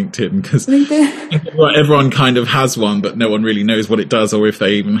 isn't it? LinkedIn, because everyone kind of has one, but no one really knows what it does or if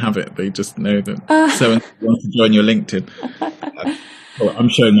they even have it. They just know that someone wants to join your LinkedIn. Well, I'm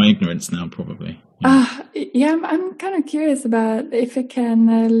showing my ignorance now, probably. I'm kind of curious about if it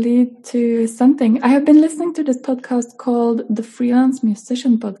can lead to something. I have been listening to this podcast called the Freelance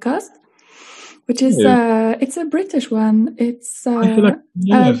Musician Podcast, which is it's a British one. It's a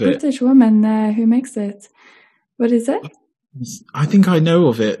British woman who makes it. What is it? I think I know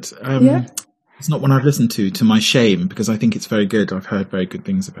of it. It's not one I've listened to my shame, because I think it's very good. I've heard very good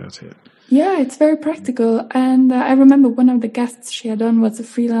things about it. Yeah, it's very practical. And I remember one of the guests she had on was a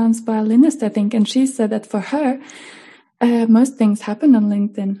freelance violinist, I think. And she said that for her, most things happen on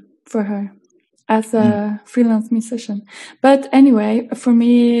LinkedIn for her as a freelance musician. But anyway, for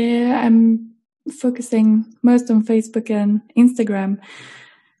me, I'm focusing most on Facebook and Instagram.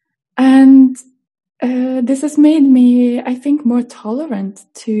 And this has made me, I think, more tolerant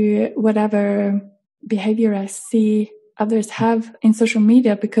to whatever behavior I see others have in social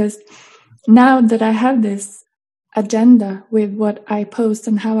media, because now that I have this agenda with what I post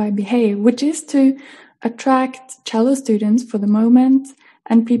and how I behave, which is to attract cello students for the moment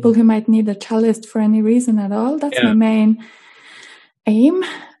and people who might need a cellist for any reason at all, that's my main aim.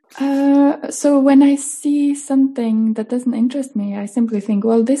 So when I see something that doesn't interest me, I simply think,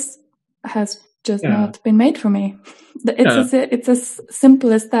 well, this has just not been made for me. It's as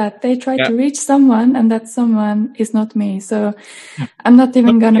simple as that. They try to reach someone, and that someone is not me. So I'm not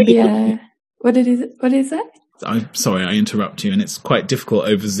even going to be a... What is that? I'm sorry, I interrupt you, and it's quite difficult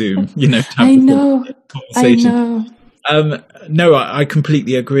over Zoom, to have I know. No, I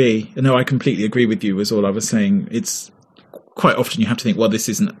completely agree. No, I completely agree with you, was all I was saying. It's quite often you have to think, well, this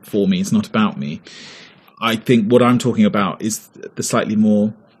isn't for me, it's not about me. I think what I'm talking about is the slightly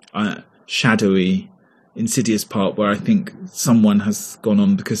more shadowy, insidious part, where I think someone has gone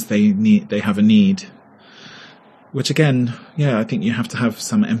on because they have a need. Which again, I think you have to have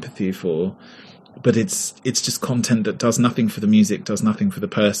some empathy for, but it's just content that does nothing for the music, does nothing for the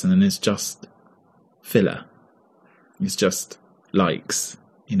person, and is just filler. It's just likes,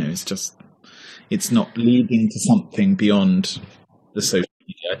 it's not leading to something beyond the social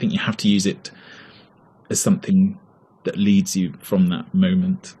media. I think you have to use it as something that leads you from that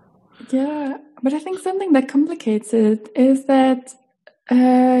moment. Yeah, but I think something that complicates it is that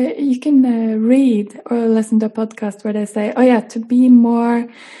you can read or listen to a podcast where they say, to be more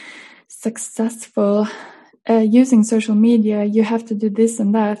successful using social media, you have to do this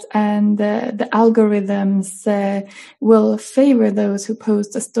and that. And the algorithms will favor those who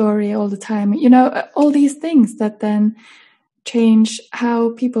post a story all the time. All these things that then change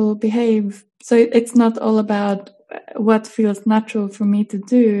how people behave. So it's not all about what feels natural for me to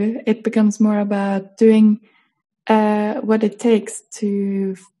do. It becomes more about doing what it takes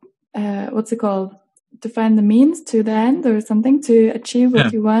to, to find the means to the end or something, to achieve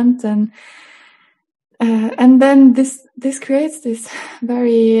what you want. And then this creates this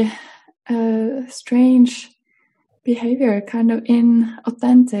very strange behavior, kind of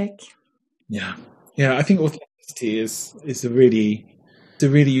inauthentic. Yeah. I think authenticity is a really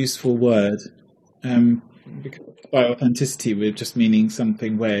useful word. Because by authenticity, we're just meaning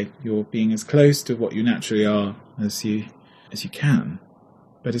something where you're being as close to what you naturally are as you can.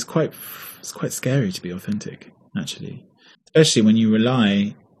 but it's quite scary to be authentic, actually, especially when you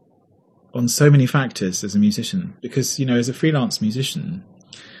rely on so many factors as a musician. Because, you know, as a freelance musician,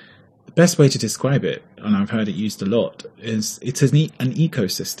 the best way to describe it, and I've heard it used a lot, is it's an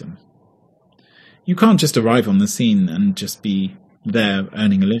ecosystem. You can't just arrive on the scene and just be there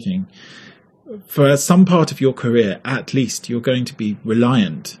earning a living. For some part of your career, at least, you're going to be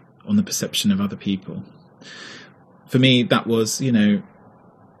reliant on the perception of other people. For me, that was, you know,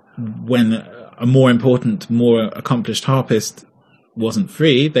 when a more important, more accomplished harpist wasn't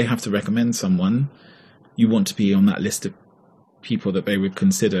free, they have to recommend someone. You want to be on that list of people that they would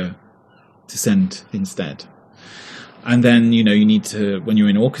consider to send instead. And then, you know, you need to, when you're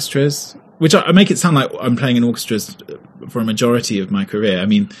in orchestras, which I make it sound like I'm playing in orchestras for a majority of my career. I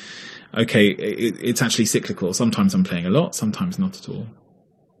mean, okay, it's actually cyclical. Sometimes I'm playing a lot, sometimes not at all.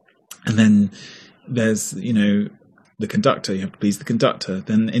 And then there's, you know, the conductor. You have to please the conductor.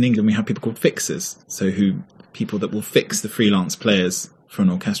 Then in England we have people called fixers, so people that will fix the freelance players for an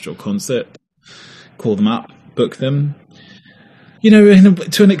orchestral concert, call them up, book them. You know,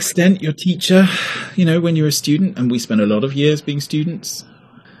 to an extent, your teacher, you know, when you're a student, and we spend a lot of years being students.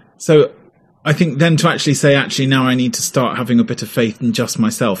 So I think then to actually say, actually, now I need to start having a bit of faith in just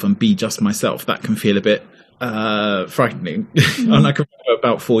myself and be just myself, that can feel a bit frightening. Mm-hmm. And I can remember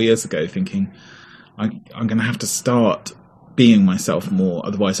about 4 years ago thinking, I'm going to have to start being myself more.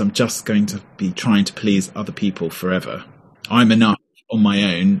 Otherwise, I'm just going to be trying to please other people forever. I'm enough on my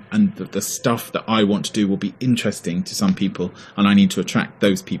own, and the stuff that I want to do will be interesting to some people, and I need to attract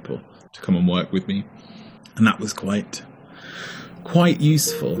those people to come and work with me. And that was quite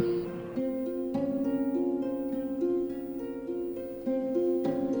useful.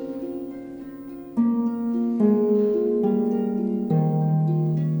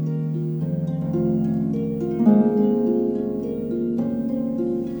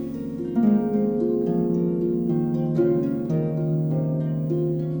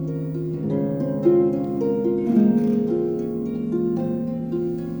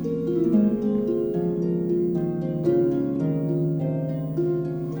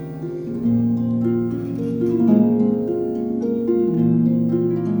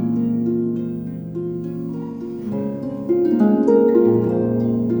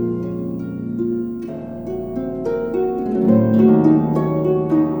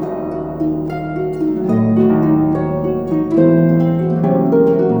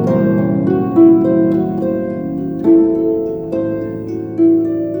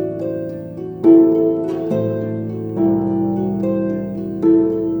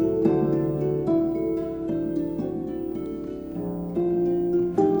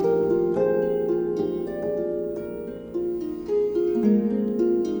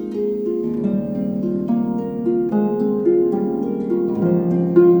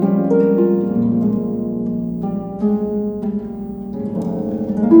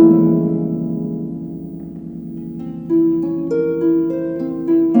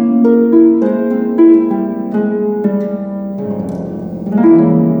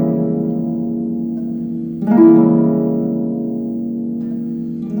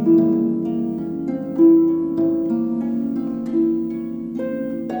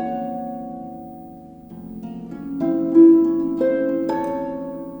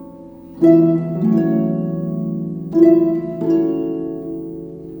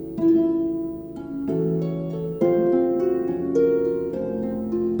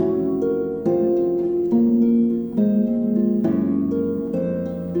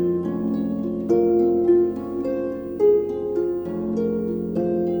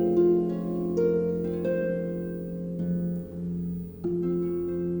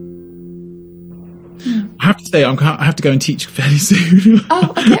 I have to go and teach fairly soon.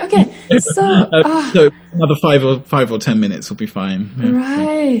 Oh, okay. So another 5 or 10 minutes will be fine. Yeah.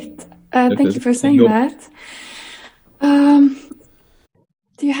 Right. Thank you for saying that.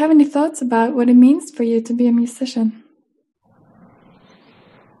 Do you have any thoughts about what it means for you to be a musician?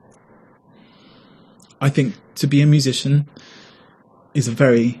 I think to be a musician is a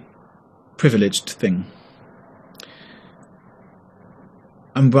very privileged thing.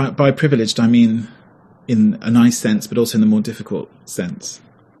 And by privileged, I mean in a nice sense, but also in the more difficult sense.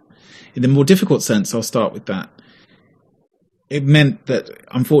 In the more difficult sense, I'll start with that. It meant that,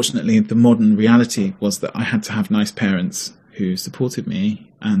 unfortunately, the modern reality was that I had to have nice parents who supported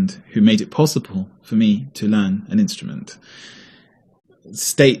me and who made it possible for me to learn an instrument.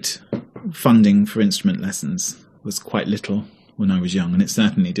 State funding for instrument lessons was quite little when I was young, and it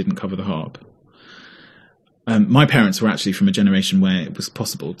certainly didn't cover the harp. My parents were actually from a generation where it was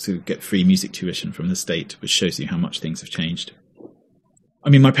possible to get free music tuition from the state, which shows you how much things have changed. I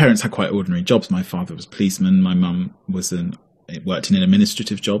mean, my parents had quite ordinary jobs. My father was a policeman. My mum worked in an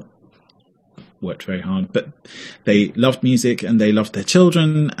administrative job, worked very hard. But they loved music and they loved their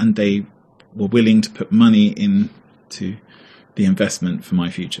children, and they were willing to put money into the investment for my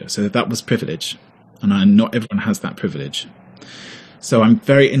future. So that was privilege. And not everyone has that privilege. So I'm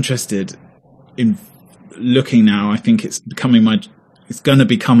very interested in looking now. I think it's going to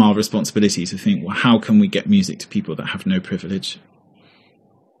become our responsibility to think, well, how can we get music to people that have no privilege?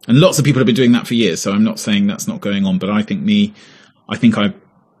 And lots of people have been doing that for years. So I'm not saying that's not going on, but I think I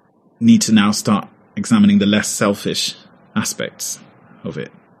need to now start examining the less selfish aspects of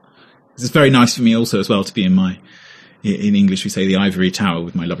it. It's very nice for me also as well to be in English we say the ivory tower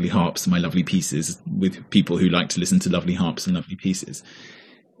with my lovely harps and my lovely pieces, with people who like to listen to lovely harps and lovely pieces.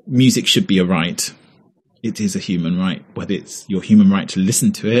 Music should be a right. It is a human right, whether it's your human right to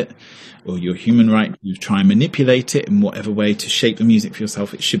listen to it or your human right to try and manipulate it in whatever way to shape the music for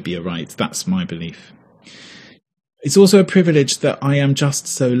yourself. It should be a right. That's my belief. It's also a privilege that I am just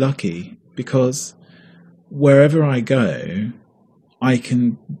so lucky, because wherever I go, I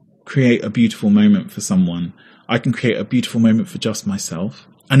can create a beautiful moment for someone. I can create a beautiful moment for just myself.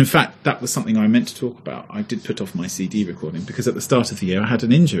 And in fact, that was something I meant to talk about. I did put off my CD recording because at the start of the year I had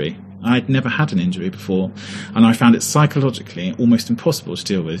an injury. I'd never had an injury before, and I found it psychologically almost impossible to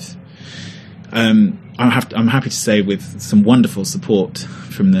deal with. I'm happy to say, with some wonderful support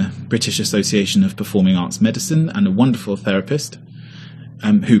from the British Association of Performing Arts Medicine and a wonderful therapist,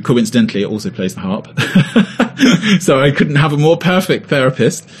 who coincidentally also plays the harp. So I couldn't have a more perfect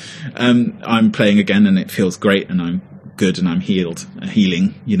therapist. I'm playing again and it feels great, and I'm good and I'm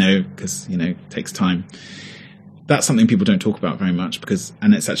healing, because, it takes time. That's something people don't talk about very much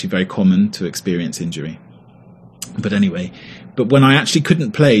and it's actually very common to experience injury. But anyway, when I actually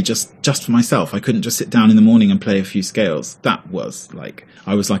couldn't play just for myself, I couldn't just sit down in the morning and play a few scales. That was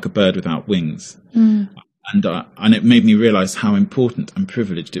I was like a bird without wings. And it made me realize how important and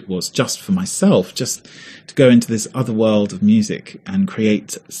privileged it was just for myself, just to go into this other world of music and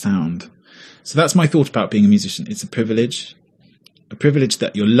create sound. So that's my thought about being a musician. It's a privilege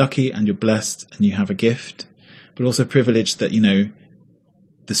that you're lucky and you're blessed and you have a gift, but also a privilege that,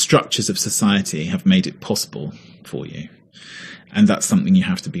 the structures of society have made it possible for you. And that's something you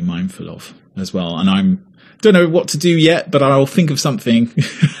have to be mindful of as well. And I don't know what to do yet, but I'll think of something.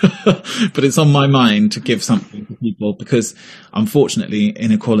 But it's on my mind to give something to people, because unfortunately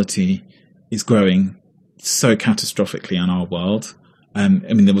inequality is growing so catastrophically in our world.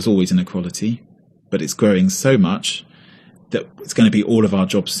 There was always inequality, but it's growing so much that it's going to be all of our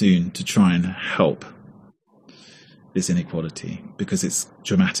jobs soon to try and help this inequality, because it's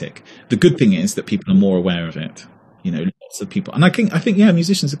dramatic. The good thing is that people are more aware of it. Lots of people, and I think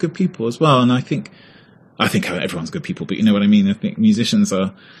musicians are good people as well. And I think everyone's good people, but you know what I mean. I think musicians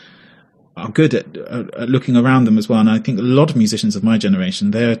are good at looking around them as well. And I think a lot of musicians of my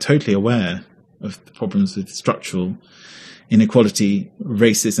generation, they're totally aware of the problems with structural inequality,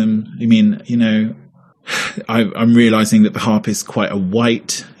 racism. I'm realizing that the harp is quite a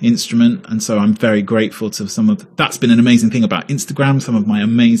white instrument, and so I'm very grateful to that's been an amazing thing about Instagram. Some of my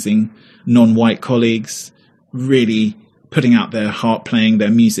amazing non-white colleagues really putting out their harp playing, their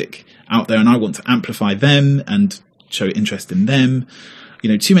music out there, and I want to amplify them and show interest in them.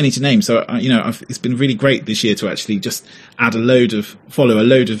 Too many to name. So it's been really great this year to actually just follow a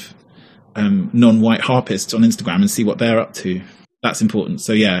load of non-white harpists on Instagram and see what they're up to. That's important.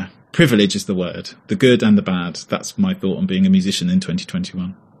 So yeah, privilege is the word, the good and the bad. That's my thought on being a musician in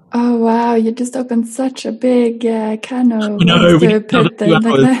 2021. Oh wow, you just opened such a big can of worms to put like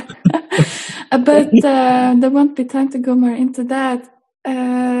that. But there won't be time to go more into that.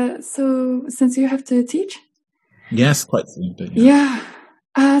 So since you have to teach? Yes, quite soon. But yeah.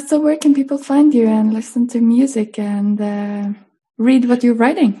 So where can people find you and listen to music and read what you're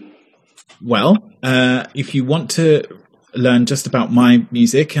writing? Well, if you want to learn just about my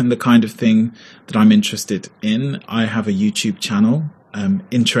music and the kind of thing that I'm interested in, I have a YouTube channel,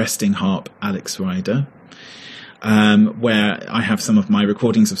 Interesting Harp Alex Ryder, where I have some of my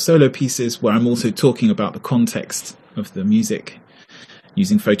recordings of solo pieces, where I'm also talking about the context of the music,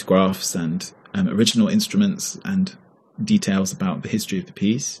 using photographs and original instruments and details about the history of the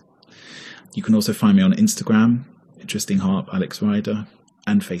piece. You can also find me on Instagram, Interesting Harp Alex Ryder,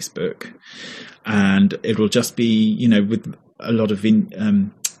 and Facebook. And it will just be, with a lot of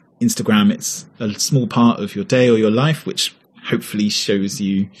Instagram, it's a small part of your day or your life, which hopefully shows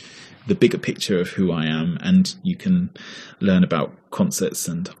you the bigger picture of who I am. And you can learn about concerts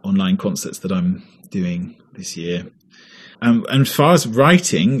and online concerts that I'm doing this year. And as far as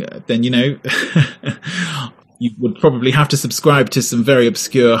writing, then, you would probably have to subscribe to some very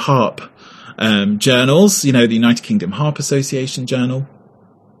obscure harp journals, the United Kingdom Harp Association journal,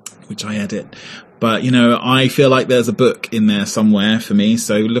 which I edit. But, I feel like there's a book in there somewhere for me.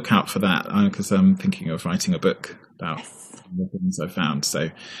 So look out for that, because I'm thinking of writing a book about the things I've found. So,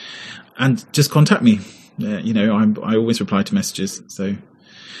 and just contact me. I always reply to messages. So,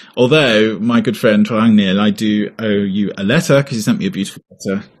 although my good friend Ragnhild, I do owe you a letter because you sent me a beautiful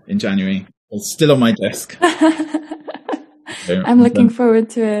letter in January. It's still on my desk. So, I'm looking forward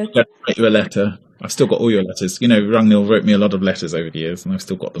to it. I'll write you a letter. I've still got all your letters. Ragnhild wrote me a lot of letters over the years, and I've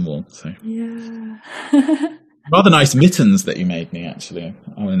still got them all. So yeah. Rather nice mittens that you made me, actually.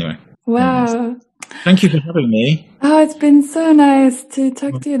 Oh, anyway. Wow. Thank you for having me. Oh, it's been so nice to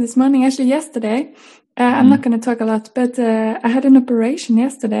talk to you this morning. Actually, yesterday, I'm not going to talk a lot, but I had an operation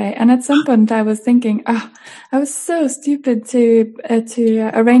yesterday, and at some point I was thinking, I was so stupid to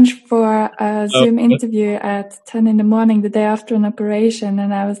arrange for a Zoom interview at 10 in the morning the day after an operation,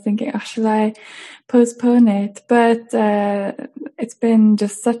 and I was thinking, shall I postpone it? But it's been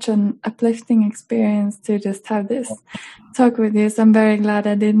just such an uplifting experience to just have this talk with you. So I'm very glad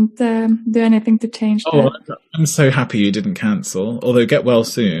I didn't do anything to change that. I'm so happy you didn't cancel, although get well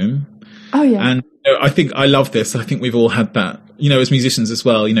soon. Oh, yeah. And I think I love this. I think we've all had that, as musicians as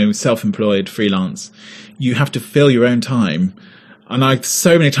well, self-employed, freelance. You have to fill your own time. And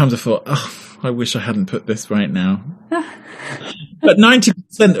so many times I thought, I wish I hadn't put this right now. But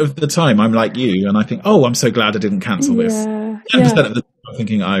 90% of the time I'm like you, and I think, I'm so glad I didn't cancel this. 10% of the time I'm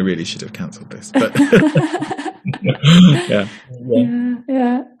thinking, I really should have cancelled this. But yeah.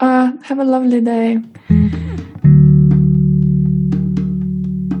 Have a lovely day.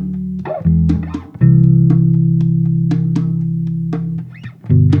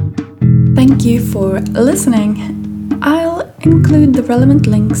 Thank you for listening. I'll include the relevant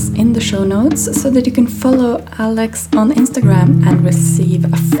links in the show notes so that you can follow Alex on Instagram and receive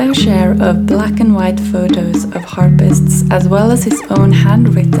a fair share of black and white photos of harpists as well as his own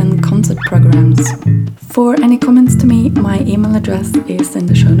handwritten concert programs. For any comments to me, my email address is in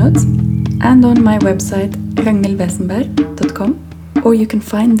the show notes and on my website ragnhildwesenberg.com, or you can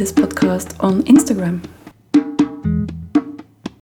find this podcast on Instagram.